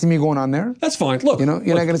not gonna see me going on there. That's fine. Look, you're not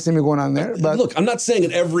gonna see me going on there. But look, I'm not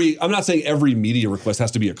saying every media request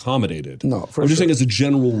has to be accommodated. No, I'm just saying as a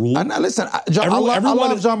general rule. And listen, I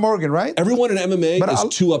love John Morgan, right? Everyone in MMA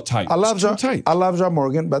is too uptight. I love John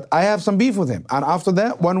Morgan, but I have some beef with him. And after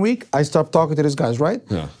that, 1 week, I stopped talking to these guys, right?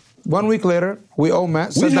 Yeah. 1 week later, we all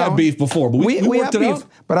met. We've had beef before, but we worked it out.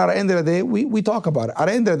 But at the end of the day, we talk about it. At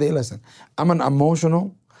the end of the day, listen, I'm an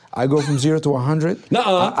emotional. I go from 0 to 100.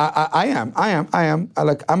 I am.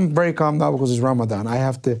 I'm very calm now because it's Ramadan. I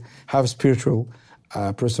have to have spiritual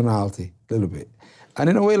personality a little bit. And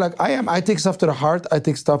in a way, like I am, I take stuff to the heart. I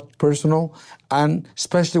take stuff personal. And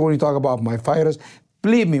especially when you talk about my fighters,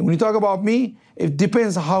 believe me, when you talk about me, it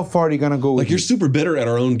depends how far you're going to go with you're super bitter at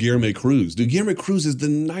our own Guilherme Cruz. Dude, Guilherme Cruz is the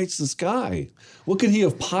nicest guy. What could he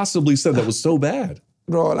have possibly said that was so bad?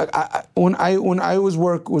 Bro, like when I was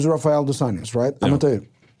work with Rafael dos Anjos, right? I'm going to tell you.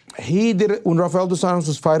 He did it when Rafael dos Anjos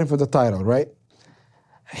was fighting for the title, right?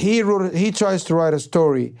 He tries to write a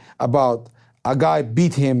story about a guy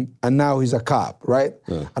beat him and now he's a cop, right?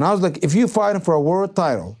 Yeah. And I was like, if you fight him for a world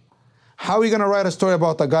title, how are you gonna write a story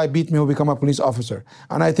about a guy beat me who become a police officer?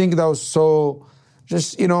 And I think that was so,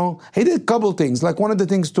 just, he did a couple things. Like one of the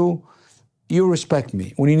things too, you respect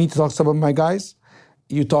me. When you need to talk to some of my guys,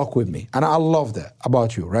 you talk with me. And I love that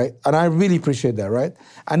about you, right? And I really appreciate that, right?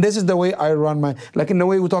 And this is the way I run like in the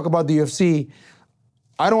way we talk about the UFC,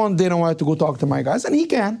 I don't want Dana White to go talk to my guys, and he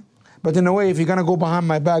can. But in a way, if you're gonna go behind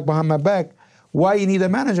my back, why you need a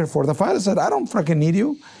manager for? The fighter said, I don't fucking need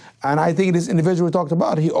you. And I think this individual we talked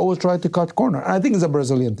about, he always tried to cut corner. And I think it's a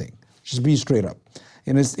Brazilian thing. Just be straight up.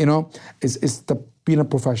 And it's, it's the being a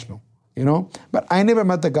professional, But I never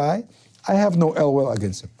met the guy. I have no ill will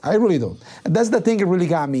against him. I really don't. And that's the thing that really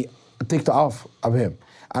got me ticked off of him.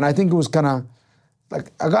 And I think it was kind of,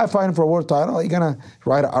 like a guy fighting for a world title, are you gonna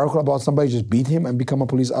write an article about somebody just beat him and become a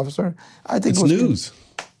police officer? I think it's news.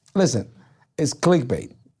 Listen, it's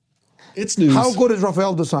clickbait. It's news. How good is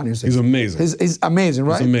Rafael dos Anjos? He's amazing. He's amazing,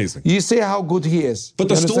 right? He's amazing. You say how good he is. But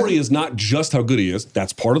the story is not just how good he is.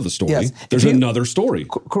 That's part of the story. Yes. There's another story.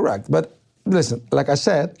 Correct. But listen, like I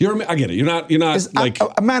said, I get it. You're not like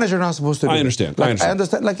a manager not supposed to do I understand. I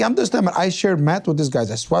understand. Like I'm just I shared mat with these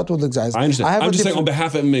guys. I swat with these guys. I understand. I'm just saying on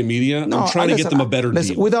behalf of MMA media, I'm trying to get them a better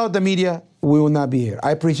deal. Without the media, we will not be here.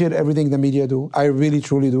 I appreciate everything the media do. I really,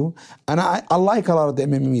 truly do. And I like a lot of the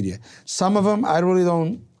MMA media. Some of them I really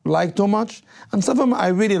don't like too much, and some of them I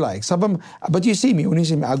really like. Some of them, but when you see me,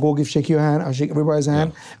 I go shake your hand, I shake everybody's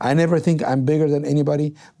hand. Yeah. I never think I'm bigger than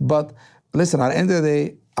anybody. But listen, at the end of the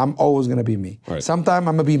day, I'm always gonna be me. Right. Sometimes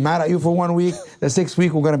I'm gonna be mad at you for 1 week. The 6th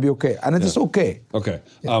week we're gonna be okay, and it's okay. Okay.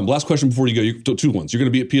 Yeah. Last question before you go. Two ones. You're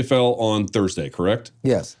gonna be at PFL on Thursday, correct?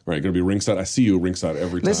 Yes. Right. You're gonna be ringside. I see you ringside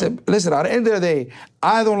every time. Listen. At the end of the day,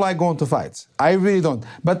 I don't like going to fights. I really don't.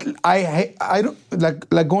 But I don't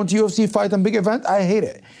like going to UFC fight and big event. I hate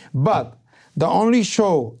it. But the only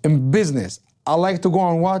show in business I like to go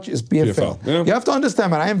and watch is PFL. Yeah. You have to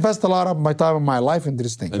understand, man, I invest a lot of my time and my life into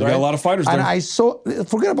this thing. And you got a lot of fighters there. And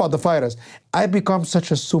forget about the fighters. I become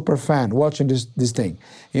such a super fan watching this thing.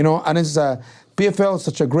 And it's PFL is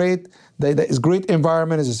such a great, it's great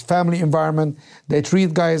environment, it's a family environment. They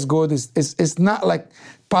treat guys good. It's not like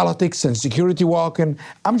politics and security walking.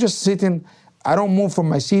 I'm just sitting. I don't move from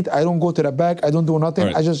my seat. I don't go to the back. I don't do nothing.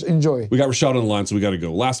 Right. I just enjoy. We got Rashad on the line, so we got to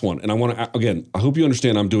go. Last one. And I want to, again, I hope you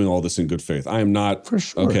understand I'm doing all this in good faith. I am not. For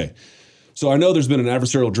sure. Okay. So I know there's been an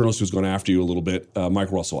adversarial journalist who's gone after you a little bit,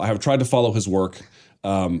 Mike Russell. I have tried to follow his work.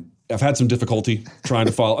 I've had some difficulty trying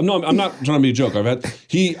to follow. No, I'm not trying to be a joke. I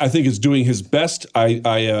think, is doing his best. And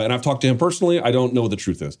I've talked to him personally. I don't know what the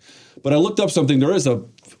truth is. But I looked up something. There is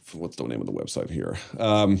what's the name of the website here?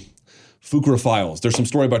 Fukra Files. There's some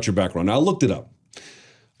story about your background. Now, I looked it up.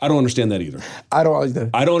 I don't understand that either. I don't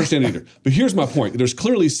either. I don't understand it either. But here's my point. There's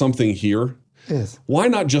clearly something here. Yes. Why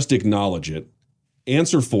not just acknowledge it,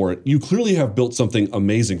 answer for it? You clearly have built something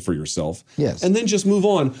amazing for yourself. Yes. And then just move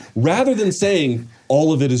on, rather than saying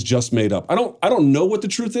all of it is just made up. I don't know what the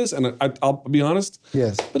truth is, and I'll be honest.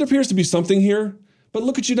 Yes. But it appears to be something here. But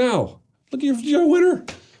look at you now. Look, you're a winner.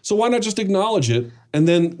 So why not just acknowledge it, and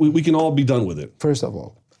then we can all be done with it? First of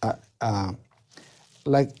all,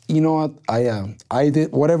 you know what? I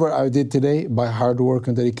did whatever I did today by hard work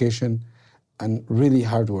and dedication and really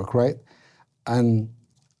hard work, right? And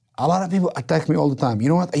a lot of people attack me all the time. You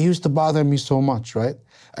know what? It used to bother me so much, right?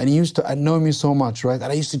 And it used to annoy me so much, right?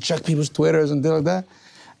 And I used to check people's Twitters and things like that.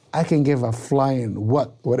 I can give a flying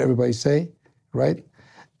what everybody say, right?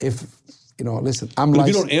 Listen, But if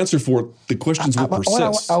you don't answer for it, the questions will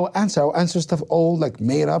persist. I will answer stuff all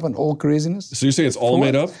made up and all craziness. So you're saying it's all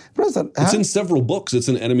made up? Brother, it's in several books. It's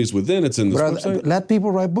in Enemies Within. It's in this website. Let people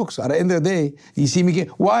write books. At the end of the day, you see me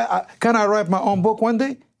can I write my own book one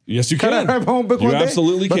day? Yes, you can. Can I write my own book one day? You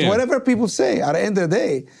absolutely can. But whatever people say, at the end of the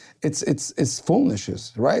day, it's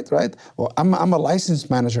foolishness, right? Well, I'm a licensed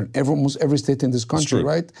manager in almost every state in this country,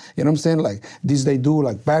 right? You know what I'm saying? They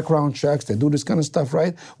do background checks, they do this kind of stuff,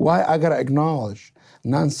 right? Why I gotta acknowledge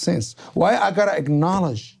nonsense? Why I gotta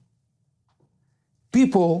acknowledge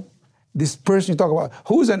people? This person you talk about,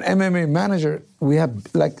 who's an MMA manager? We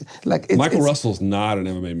have Michael Russell's not an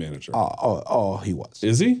MMA manager. Oh, he was.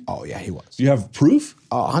 Is he? Oh yeah, he was. You have proof?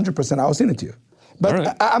 100%. I will send it to you. But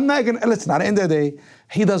right. I'm not gonna listen. At the end of the day,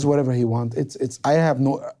 he does whatever he wants. I have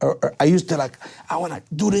no. I used to I want to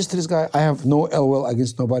do this to this guy. I have no ill will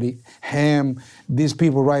against nobody. These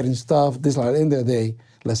people writing stuff. At the end of the day,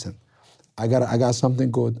 listen. I got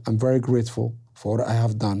something good. I'm very grateful for what I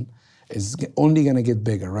have done. It's only gonna get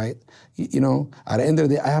bigger, right? At the end of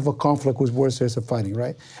the day, I have a conflict with World Series of Fighting,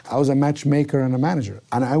 right? I was a matchmaker and a manager,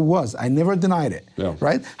 and I never denied it,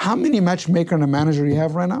 right? How many matchmaker and a manager you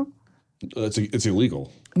have right now? It's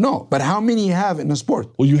illegal. No, but how many you have in the sport?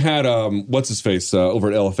 Well, you had what's his face over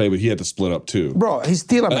at LFA, but he had to split up too. Bro, he's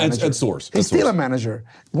still a manager. Ed Source. He's still a manager.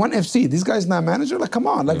 One FC. This guy's not a manager. Like, come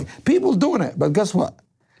on. Like, people doing it. But guess what?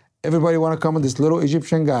 Everybody want to come with this little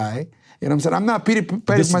Egyptian guy. You know what I'm saying? I'm not pity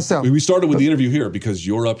myself. We started with the interview here because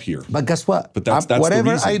you're up here. But guess what? But that's whatever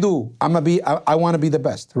the reason. I do, I want to be the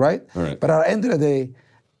best, right? All right. But at the end of the day,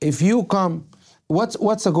 if you come,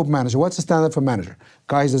 what's a good manager? What's the standard for manager?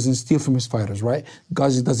 Guys doesn't steal from his fighters, right?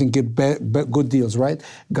 Guys doesn't get good deals, right?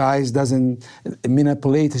 Guys doesn't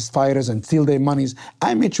manipulate his fighters and steal their monies.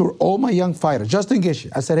 I made sure all my young fighters, just in case,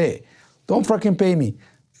 I said, hey, don't fucking pay me.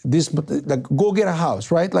 Go get a house,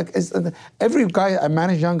 right? Like every guy I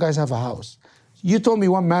manage, young guys have a house. You told me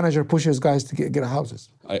one manager pushes guys to get houses.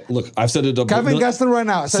 I've said it. Kevin Gaston right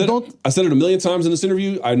now. I said it a million times in this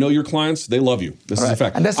interview. I know your clients; they love you. This is a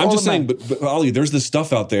fact. And that's I'm all just saying, but Ali, there's this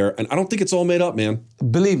stuff out there, and I don't think it's all made up, man.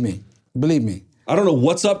 Believe me. I don't know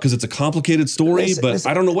what's up because it's a complicated story, but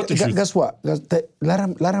I don't know what the truth. Guess what? Let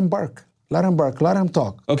him bark. Let him bark. Let him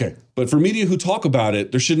talk. Okay, but for media who talk about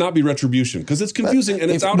it, there should not be retribution because it's confusing and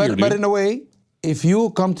it's out here, dude. But in a way, if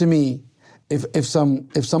you come to me, if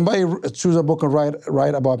somebody choose a book and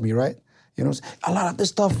write about me, right? You know, a lot of this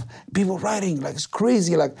stuff people writing like it's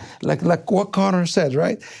crazy, like what Connor said,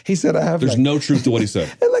 right? He said I have. There's no truth to what he said.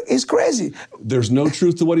 Like it's crazy. There's no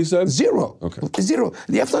truth to what he said. Zero. Okay. Zero.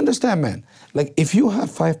 You have to understand, man. Like if you have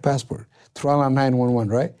 5 passports. Trial on 911,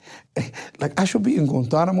 right? Like I should be in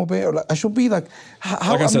Guantanamo Bay, or like I should be like.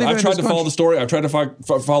 Like I said, I've tried to follow the story. I've tried to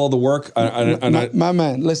follow the work. My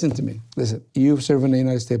man, listen to me. Listen, you serve in the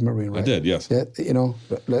United States Marine, right? I did, yes. Yeah, you know,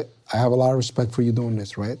 I have a lot of respect for you doing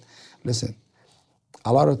this, right? Listen,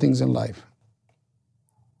 a lot of things in life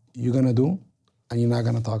you're gonna do and you're not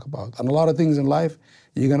gonna talk about, and a lot of things in life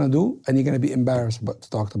you're gonna do and you're gonna be embarrassed to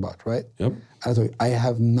talk about, right? Yep. I told you, I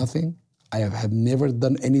have nothing. I have never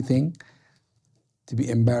done anything to be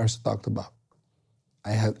embarrassed to talk about.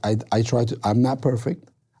 I try to, I'm not perfect.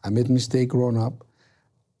 I made mistake growing up,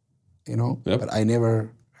 you know, but I never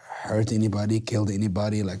hurt anybody, killed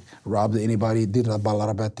anybody, like robbed anybody, did a lot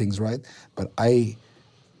of bad things, right? But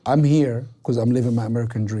I'm here because I'm living my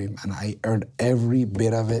American dream, and I earned every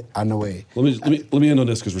bit of it on the way. Let me end on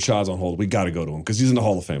this because Rashad's on hold. We got to go to him because he's in the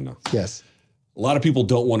Hall of Fame now. Yes. A lot of people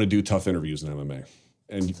don't want to do tough interviews in MMA.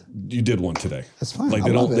 And you did one today. That's fine. Like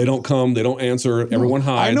they don't come, they don't answer. No, everyone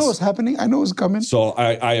hides. I know what's happening. I know it's coming. So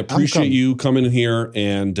I appreciate you coming in here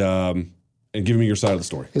and giving me your side of the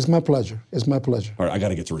story. It's my pleasure. It's my pleasure. All right, I got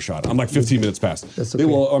to get to Rashad. I'm like 15 minutes past. That's okay.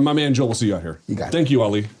 Well, my man Joe will see you out here. You got it. Thank you,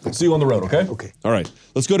 Ali. See you on the road, okay? Okay. All right,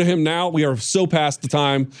 let's go to him now. We are so past the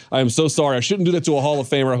time. I am so sorry. I shouldn't do that to a Hall of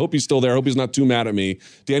Famer. I hope he's still there. I hope he's not too mad at me.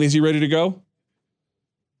 Danny, is he ready to go?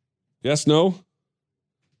 Yes, no?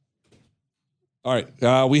 All right,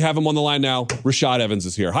 we have him on the line now. Rashad Evans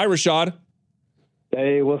is here. Hi, Rashad.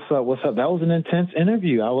 Hey, what's up? What's up? That was an intense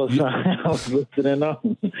interview. I was listening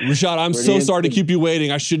on. Rashad, I'm so sorry to keep you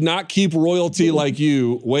waiting. I should not keep royalty like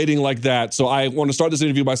you waiting like that. So I want to start this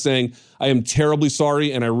interview by saying I am terribly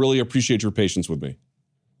sorry, and I really appreciate your patience with me.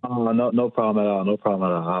 No problem at all. No problem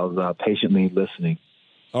at all. I was patiently listening.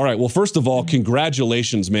 All right. Well, first of all,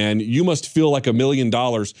 congratulations, man. You must feel like $1 million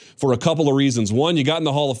for a couple of reasons. One, you got in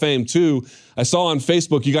the Hall of Fame. Two, I saw on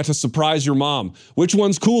Facebook you got to surprise your mom. Which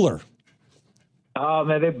one's cooler? Oh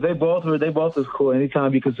man, they both was cool.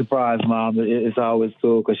 Anytime you can surprise mom, it's always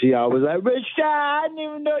cool because she always like, Rashad, I didn't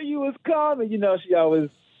even know you was coming. You know, she always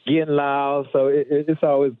getting loud, so it's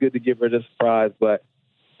always good to give her the surprise. But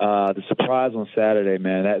the surprise on Saturday,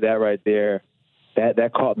 man, that right there.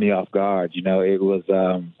 That caught me off guard. You know, it was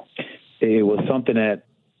something that,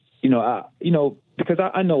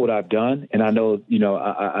 because I know what I've done, and I know,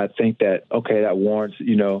 I think that okay, that warrants,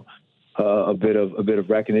 a bit of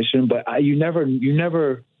recognition. But I never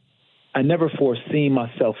foreseen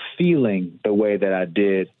myself feeling the way that I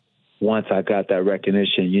did once I got that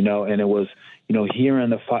recognition. And it was, hearing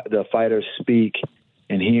the fighters speak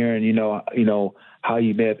and hearing, how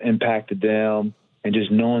you may have impacted them. And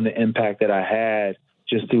just knowing the impact that I had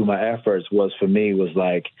just through my efforts was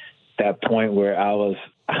like that point where I was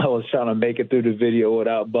trying to make it through the video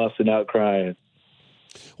without busting out crying.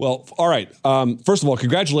 Well, all right. First of all,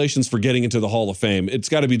 congratulations for getting into the Hall of Fame. It's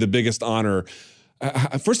got to be the biggest honor.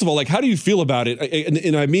 First of all, like, how do you feel about it?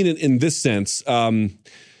 And I mean it in this sense. Did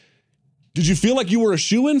you feel like you were a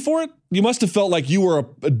shoo-in for it? You must have felt like you were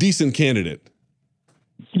a decent candidate.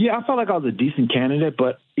 Yeah, I felt like I was a decent candidate,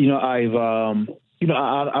 but I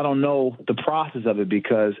don't know the process of it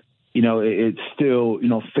because, it's still,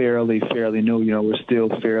 fairly new. We're still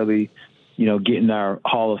fairly, getting our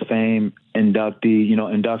Hall of Fame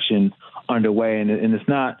induction underway. And it's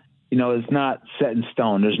not, it's not set in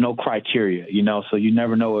stone. There's no criteria, so you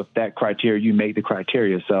never know if that criteria, you make the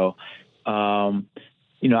criteria. So,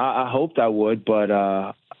 I hoped I would,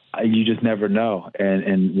 but you just never know.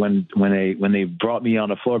 And when they brought me on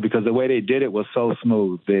the floor, because the way they did it was so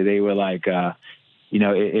smooth, they were like,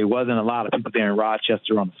 it wasn't a lot of people there in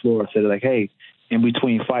Rochester on the floor. So they're like, hey, in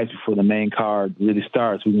between fights before the main card really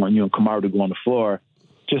starts, we want you and Kamaru to go on the floor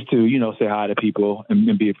just to, say hi to people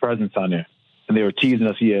and be a presence on there. And they were teasing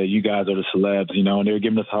us, yeah, you guys are the celebs, and they were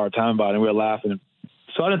giving us a hard time about it, and we were laughing.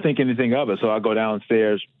 So I didn't think anything of it. So I go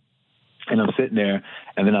downstairs, and I'm sitting there,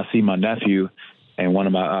 and then I see my nephew and one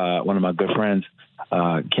of my good friends,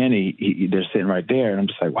 Kenny. They're sitting right there, and I'm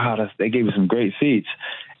just like, wow, they gave me some great seats.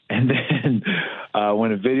 And then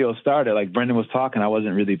when the video started, like Brendan was talking, I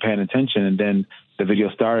wasn't really paying attention. And then the video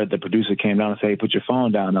started, the producer came down and said, hey, put your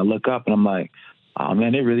phone down. And I look up, and I'm like, oh,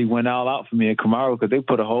 man, they really went all out for me and Kamaru because they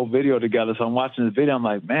put a whole video together. So I'm watching this video. I'm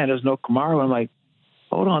like, man, there's no Kamaru. I'm like,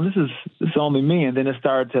 hold on, this is only me. And then it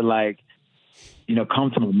started to,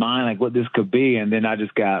 come to my mind, like, what this could be. And then I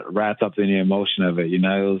just got wrapped up in the emotion of it. It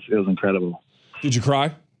was incredible. Did you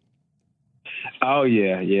cry? Oh,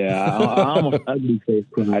 yeah. I almost ugly face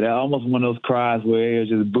cried. Almost one of those cries where it was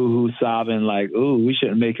just boo-hoo sobbing like, ooh, we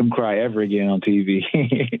shouldn't make him cry ever again on TV.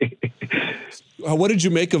 What did you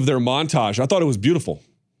make of their montage? I thought it was beautiful.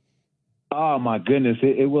 Oh, my goodness.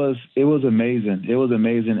 It was amazing. It was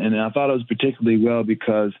amazing. And I thought it was particularly well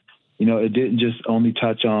because, it didn't just only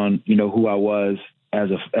touch on, who I was as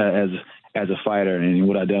a fighter and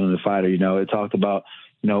what I did as a fighter. It talked about,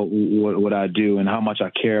 what I do and how much I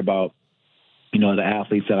care about, the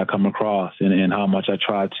athletes that I come across and how much I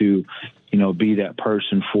try to, be that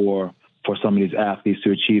person for some of these athletes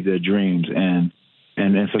to achieve their dreams. And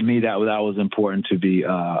for me, that was important to be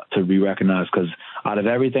recognized because out of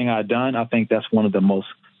everything I've done, I think that's one of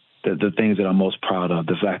the things that I'm most proud of.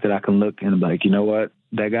 The fact that I can look and be like, you know what,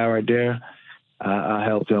 that guy right there, I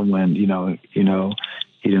helped him when, he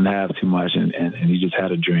didn't have too much and he just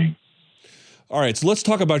had a dream. All right, so let's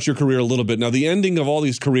talk about your career a little bit. Now, the ending of all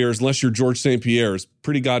these careers, unless you're George St. Pierre, is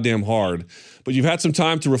pretty goddamn hard. But you've had some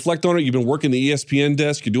time to reflect on it. You've been working the ESPN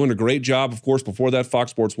desk. You're doing a great job, of course, before that,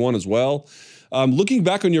 Fox Sports 1 as well. Looking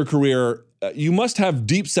back on your career, you must have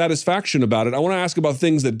deep satisfaction about it. I want to ask about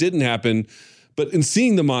things that didn't happen, but in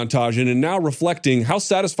seeing the montage and now reflecting, how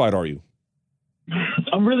satisfied are you?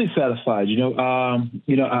 I'm really satisfied. I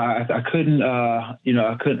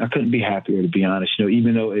couldn't be happier, to be honest.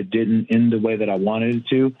 Even though it didn't end the way that I wanted it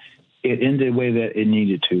to, it ended the way that it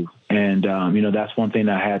needed to. And that's one thing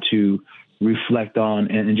that I had to reflect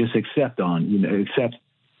on and just accept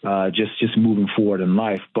just moving forward in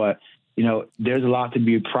life. But there's a lot to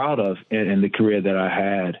be proud of in the career that I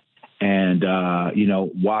had. And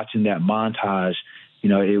watching that montage,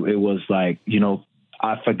 it was like,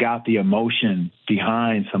 I forgot the emotion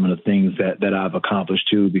behind some of the things that I've accomplished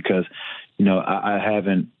too, because, I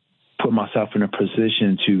haven't put myself in a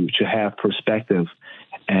position to have perspective,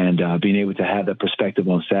 and being able to have that perspective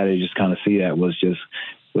on Saturday, just kind of see that was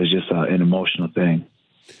just an emotional thing.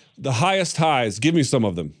 The highest highs, give me some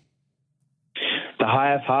of them. The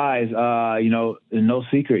highest highs, no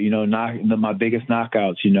secret, my biggest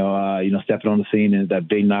knockouts, stepping on the scene in that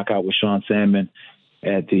big knockout with Sean Sandman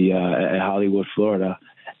at Hollywood, Florida.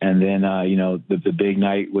 And then, the big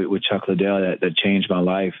night with Chuck Liddell that changed my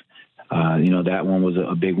life. That one was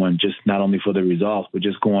a big one, just not only for the results, but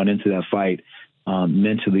just going into that fight,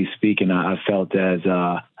 mentally speaking, I felt as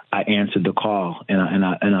I answered the call, and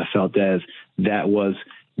I felt as that was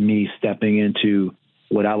me stepping into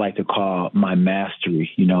what I like to call my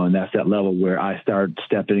mastery, and that's that level where I started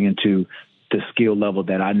stepping into the skill level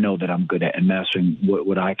that I know that I'm good at and mastering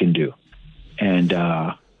what I can do. And,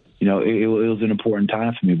 it was an important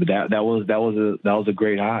time for me, but that was a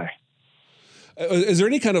great high. Is there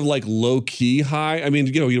any kind of low key high? I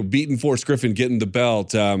mean, beating Forrest Griffin, getting the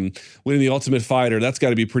belt, winning the Ultimate Fighter, that's got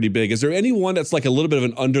to be pretty big. Is there any one that's like a little bit of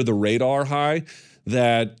an under the radar high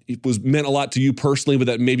that meant a lot to you personally, but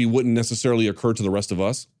that maybe wouldn't necessarily occur to the rest of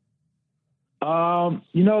us? For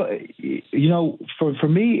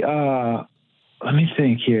me, let me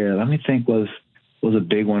think here. Was a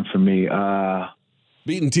big one for me.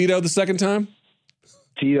 Beating Tito the second time?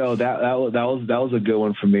 Tito, that was a good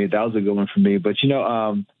one for me. But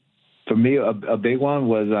for me, a big one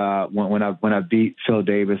was when I beat Phil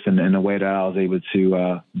Davis in the way that I was able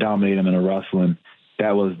to dominate him in a wrestling.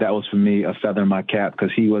 That was for me a feather in my cap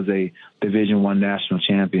because he was a Division I national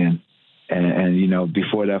champion, and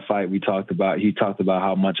before that fight he talked about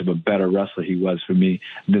how much of a better wrestler he was for me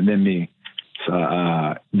than me. So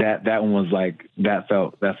that one was like that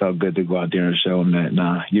felt good to go out there and show them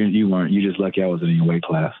that you weren't. You just lucky I wasn't in your weight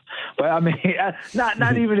class. But I mean,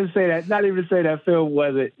 not even to say that Phil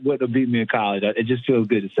wouldn't have beat me in college. It just feels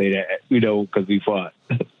good to say that, because we fought.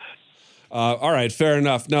 All right, fair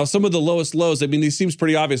enough. Now, some of the lowest lows, I mean, these seems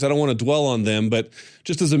pretty obvious. I don't want to dwell on them, but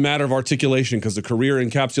just as a matter of articulation, because the career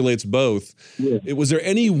encapsulates both, was there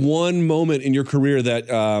any one moment in your career that,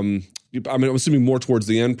 I'm assuming more towards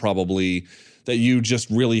the end probably, that you just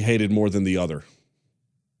really hated more than the other?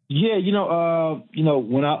 Yeah,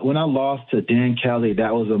 when I lost to Dan Kelly,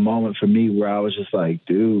 that was a moment for me where I was just like,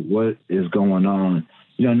 dude, what is going on?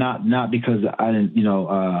 Not because I didn't,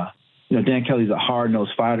 Dan Kelly's a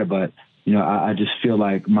hard-nosed fighter, but I just feel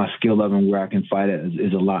like my skill level and where I can fight at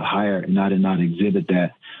is a lot higher, and I did not exhibit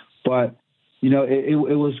that. But, it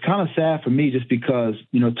was kind of sad for me just because,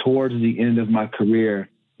 towards the end of my career,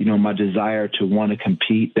 my desire to want to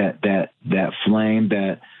compete, that flame,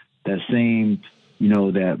 that same,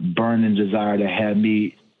 that burning desire that had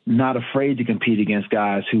me not afraid to compete against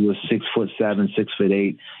guys who were 6'7",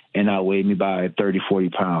 6'8", and outweighed me by 30, 40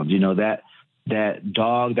 pounds. That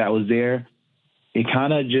dog that was there, it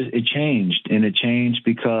kind of it changed, and it changed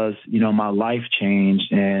because, my life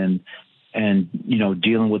changed and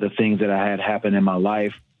dealing with the things that I had happen in my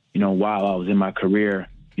life, while I was in my career,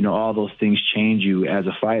 all those things change you as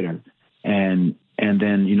a fighter. And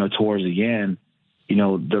then, towards the end,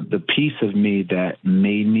 the piece of me that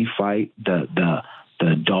made me fight, the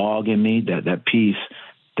dog in me, that piece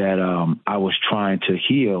that I was trying to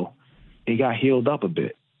heal, it got healed up a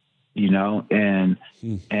bit. And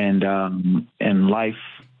life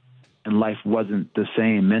wasn't the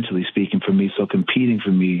same mentally speaking for me. So competing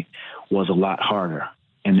for me was a lot harder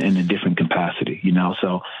in a different capacity,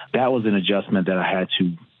 so that was an adjustment that I had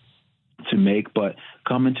to make, but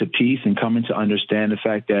coming to peace and coming to understand the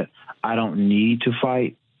fact that I don't need to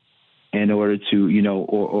fight in order to,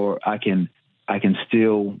 or I can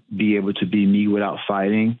still be able to be me without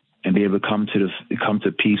fighting and be able to come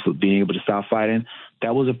to peace with being able to stop fighting.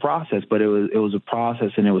 That was a process, but it was a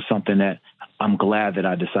process, and it was something that I'm glad that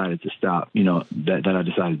I decided to stop, that I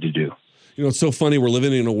decided to do. It's so funny. We're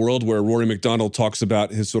living in a world where Rory McDonald talks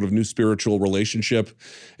about his sort of new spiritual relationship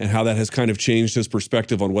and how that has kind of changed his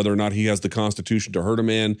perspective on whether or not he has the constitution to hurt a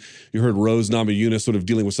man. You heard Rose Namajunas sort of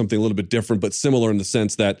dealing with something a little bit different, but similar in the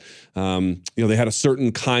sense that, they had a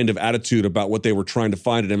certain kind of attitude about what they were trying to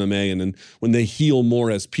find at MMA. And then when they heal more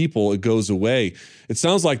as people, it goes away. It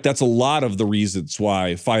sounds like that's a lot of the reasons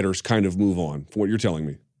why fighters kind of move on, from what you're telling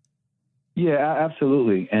me. Yeah,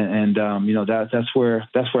 absolutely. And that's where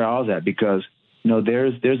I was at, because,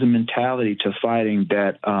 there's a mentality to fighting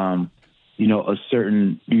that, a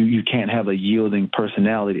certain, you can't have a yielding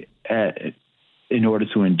personality in order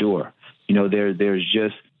to endure. There's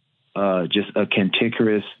just a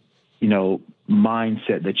cantankerous,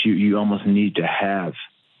 mindset that you almost need to have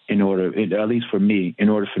in order, at least for me, in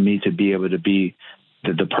order for me to be able to be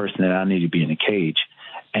the person that I need to be in the cage.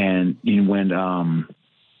 And when,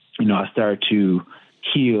 I started to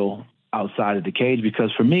heal outside of the cage,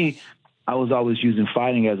 because for me, I was always using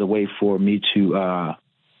fighting as a way for me to I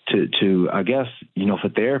guess, for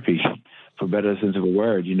therapy, for better sense of a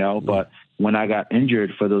word, but when I got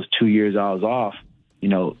injured for those 2 years I was off,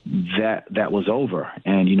 that was over.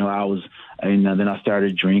 And, then I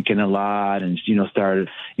started drinking a lot and, started,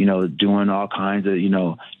 doing all kinds of,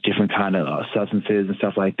 different kind of substances and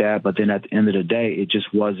stuff like that. But then at the end of the day, it just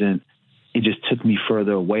took me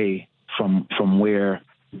further away from where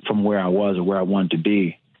I was or where I wanted to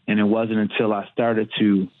be. And it wasn't until I started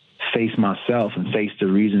to face myself and face the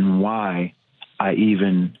reason why I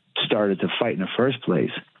even started to fight in the first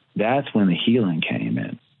place. That's when the healing came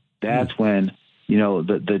in. That's when,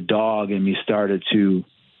 the dog in me started to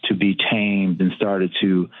be tamed and started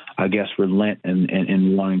to, I guess, relent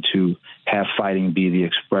and wanting to have fighting be the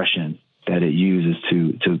expression that it uses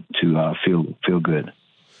to feel good.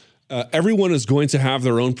 Everyone is going to have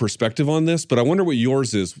their own perspective on this, but I wonder what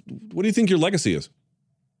yours is. What do you think your legacy is?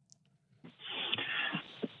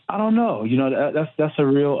 I don't know. That's a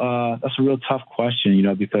real tough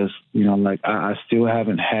question, because, I still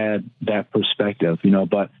haven't had that perspective,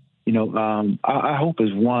 but, I hope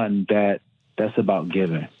is one that's about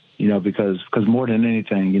giving, because more than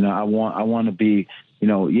anything, I want to be, I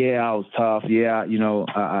was tough. Yeah.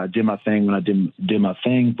 I did my thing when I did my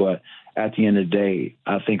thing, but at the end of the day,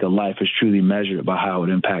 I think a life is truly measured by how it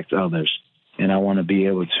impacts others. And I want to be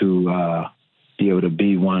able to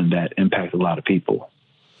be one that impacts a lot of people.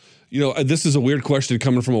 This is a weird question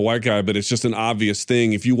coming from a white guy, but it's just an obvious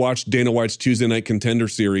thing. If you watch Dana White's Tuesday Night Contender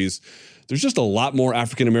series, there's just a lot more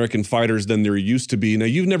African-American fighters than there used to be. Now,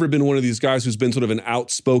 you've never been one of these guys who's been sort of an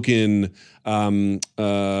outspoken,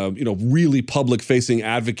 really public-facing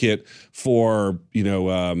advocate for,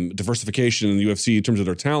 diversification in the UFC in terms of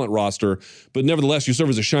their talent roster. But nevertheless, you serve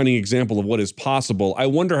as a shining example of what is possible. I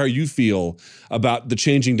wonder how you feel about the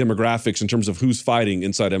changing demographics in terms of who's fighting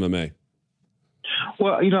inside MMA.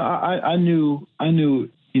 Well, I knew,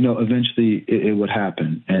 eventually it would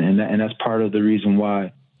happen. And that's part of the reason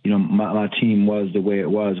why, my team was the way it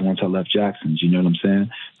was once I left Jackson's, you know what I'm saying?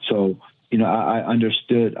 So, I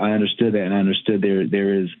understood that, and I understood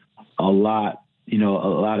there is a lot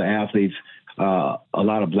of athletes, a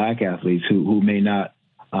lot of black athletes who may not,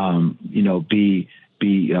 be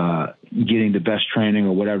getting the best training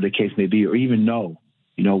or whatever the case may be, or even know,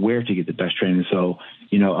 where to get the best training. So,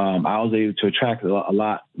 I was able to attract a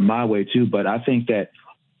lot my way too. But I think that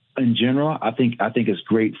in general, I think it's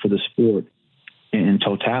great for the sport in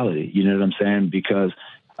totality. You know what I'm saying? Because,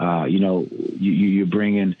 you're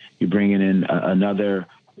bringing in another,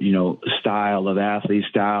 style of athlete,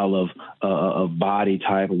 style of body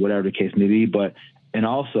type, or whatever the case may be. But, and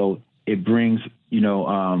also it brings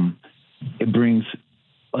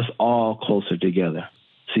us all closer together.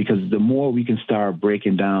 See, because the more we can start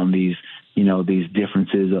breaking down these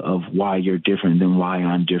differences of why you're different than why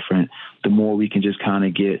I'm different, the more we can just kind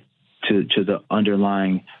of get to the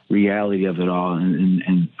underlying reality of it all.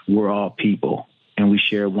 And we're all people, and we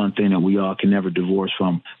share one thing that we all can never divorce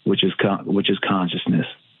from, which is consciousness.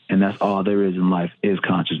 And that's all there is in life, is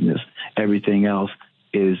consciousness. Everything else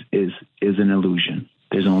is an illusion.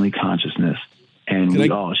 There's only consciousness, and we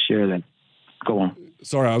all share that. Go on.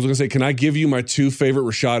 Sorry, I was going to say, can I give you my two favorite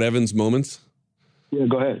Rashad Evans moments? Yeah,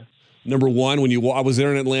 go ahead. Number one, I was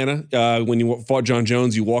there in Atlanta when you fought John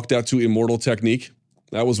Jones, you walked out to Immortal Technique.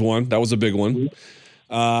 That was one. That was a big one.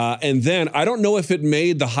 And then, I don't know if it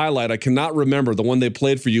made the highlight. I cannot remember the one they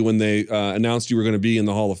played for you when they announced you were going to be in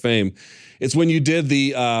the Hall of Fame. It's when you did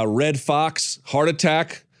the Red Fox heart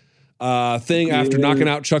attack thing after knocking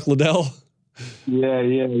out Chuck Liddell. Yeah.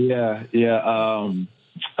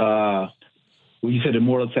 Well, you said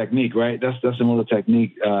Immortal Technique, right? That's Immortal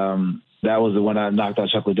Technique. That was the one I knocked out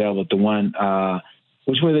Chuck Liddell, but the one,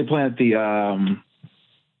 which way they playing at the,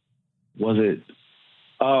 was it?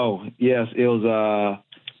 Oh, yes, it was.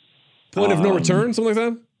 Point of no return, something like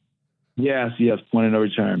that? Yes, point of no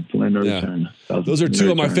return. Return. Those are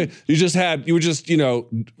two of my favorite. You were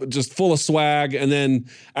just full of swag. And then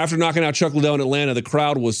after knocking out Chuck Liddell in Atlanta, the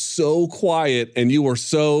crowd was so quiet, and you were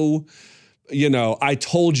so, I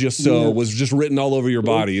told you so was just written all over your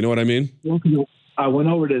body. You know what I mean? I went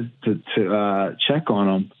over to check on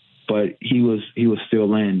him, but he was still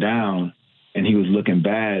laying down, and he was looking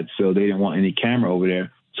bad. So they didn't want any camera over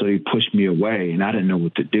there. So he pushed me away, and I didn't know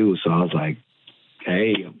what to do. So I was like,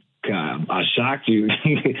 "Hey, God, I shocked you.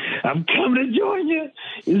 I'm coming to join you.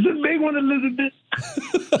 It's a big one, Elizabeth."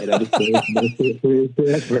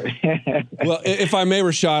 Well, if I may,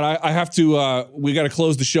 Rashad, I have to, we got to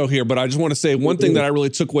close the show here, but I just want to say one thing that I really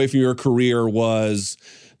took away from your career was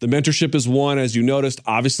the mentorship is one, as you noticed.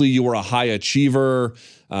 Obviously, you were a high achiever,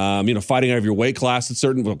 fighting out of your weight class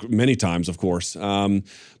at many times, of course.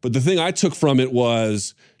 But the thing I took from it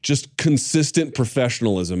was just consistent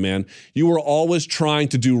professionalism, man. You were always trying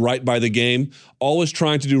to do right by the game, always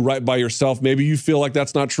trying to do right by yourself. Maybe you feel like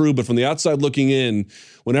that's not true, but from the outside looking in,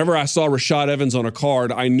 whenever I saw Rashad Evans on a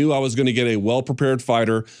card, I knew I was going to get a well-prepared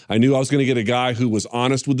fighter. I knew I was going to get a guy who was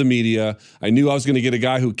honest with the media. I knew I was going to get a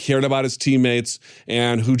guy who cared about his teammates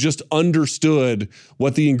and who just understood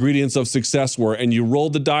what the ingredients of success were. And you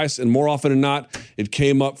rolled the dice, and more often than not, it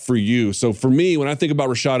came up for you. So for me, when I think about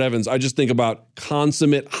Rashad Evans, I just think about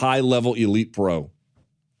consummate, high-level elite pro.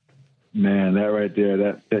 Man, that right there,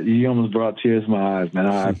 that you almost brought tears to my eyes, man.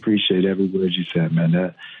 I appreciate every word you said, man.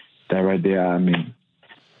 That right there, I mean,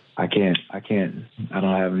 I don't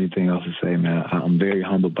have anything else to say, man. I'm very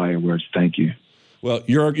humbled by your words. Thank you. Well,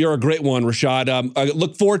 you're a great one, Rashad. I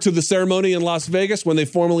look forward to the ceremony in Las Vegas when they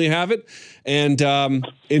formally have it, and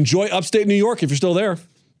enjoy upstate New York if you're still there.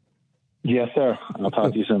 Yes, sir. I'll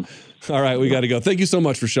talk to you soon. All right, we got to go. Thank you so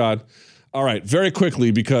much, Rashad. All right, very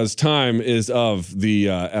quickly, because time is of the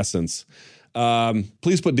essence.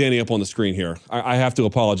 Please put Danny up on the screen here. I have to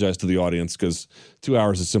apologize to the audience because 2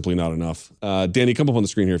 hours is simply not enough. Danny, come up on the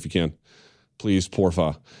screen here if you can. Please,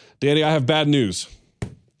 porfa. Danny, I have bad news.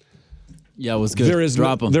 Yeah, it was good. There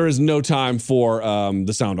is no time for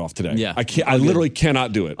the sound off today. Yeah, I literally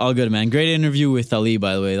cannot do it. All good, man. Great interview with Ali,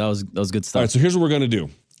 by the way. That was good stuff. All right, so here's what we're going to do.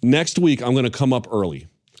 Next week, I'm going to come up early.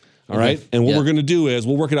 All right? And what we're going to do is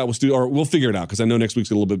we'll work it out with or we'll figure it out because I know next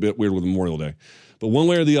week's a little bit weird with Memorial Day. But one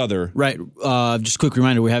way or the other. Right. Just a quick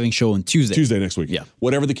reminder, we're having a show on Tuesday. Tuesday next week. Yeah.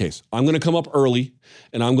 Whatever the case. I'm going to come up early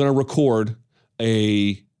and I'm going to record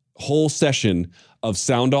a whole session of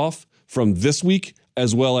sound off from this week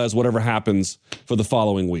as well as whatever happens for the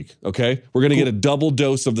following week, okay? We're going to get a double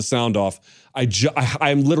dose of the sound off.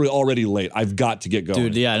 I'm literally already late. I've got to get going.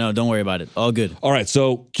 Dude, yeah, no, don't worry about it. All good. All right,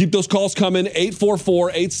 so keep those calls coming.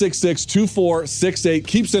 844-866-2468.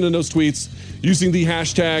 Keep sending those tweets using the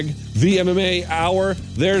hashtag TheMMAHour.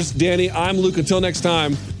 There's Danny. I'm Luke. Until next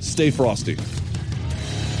time, stay frosty.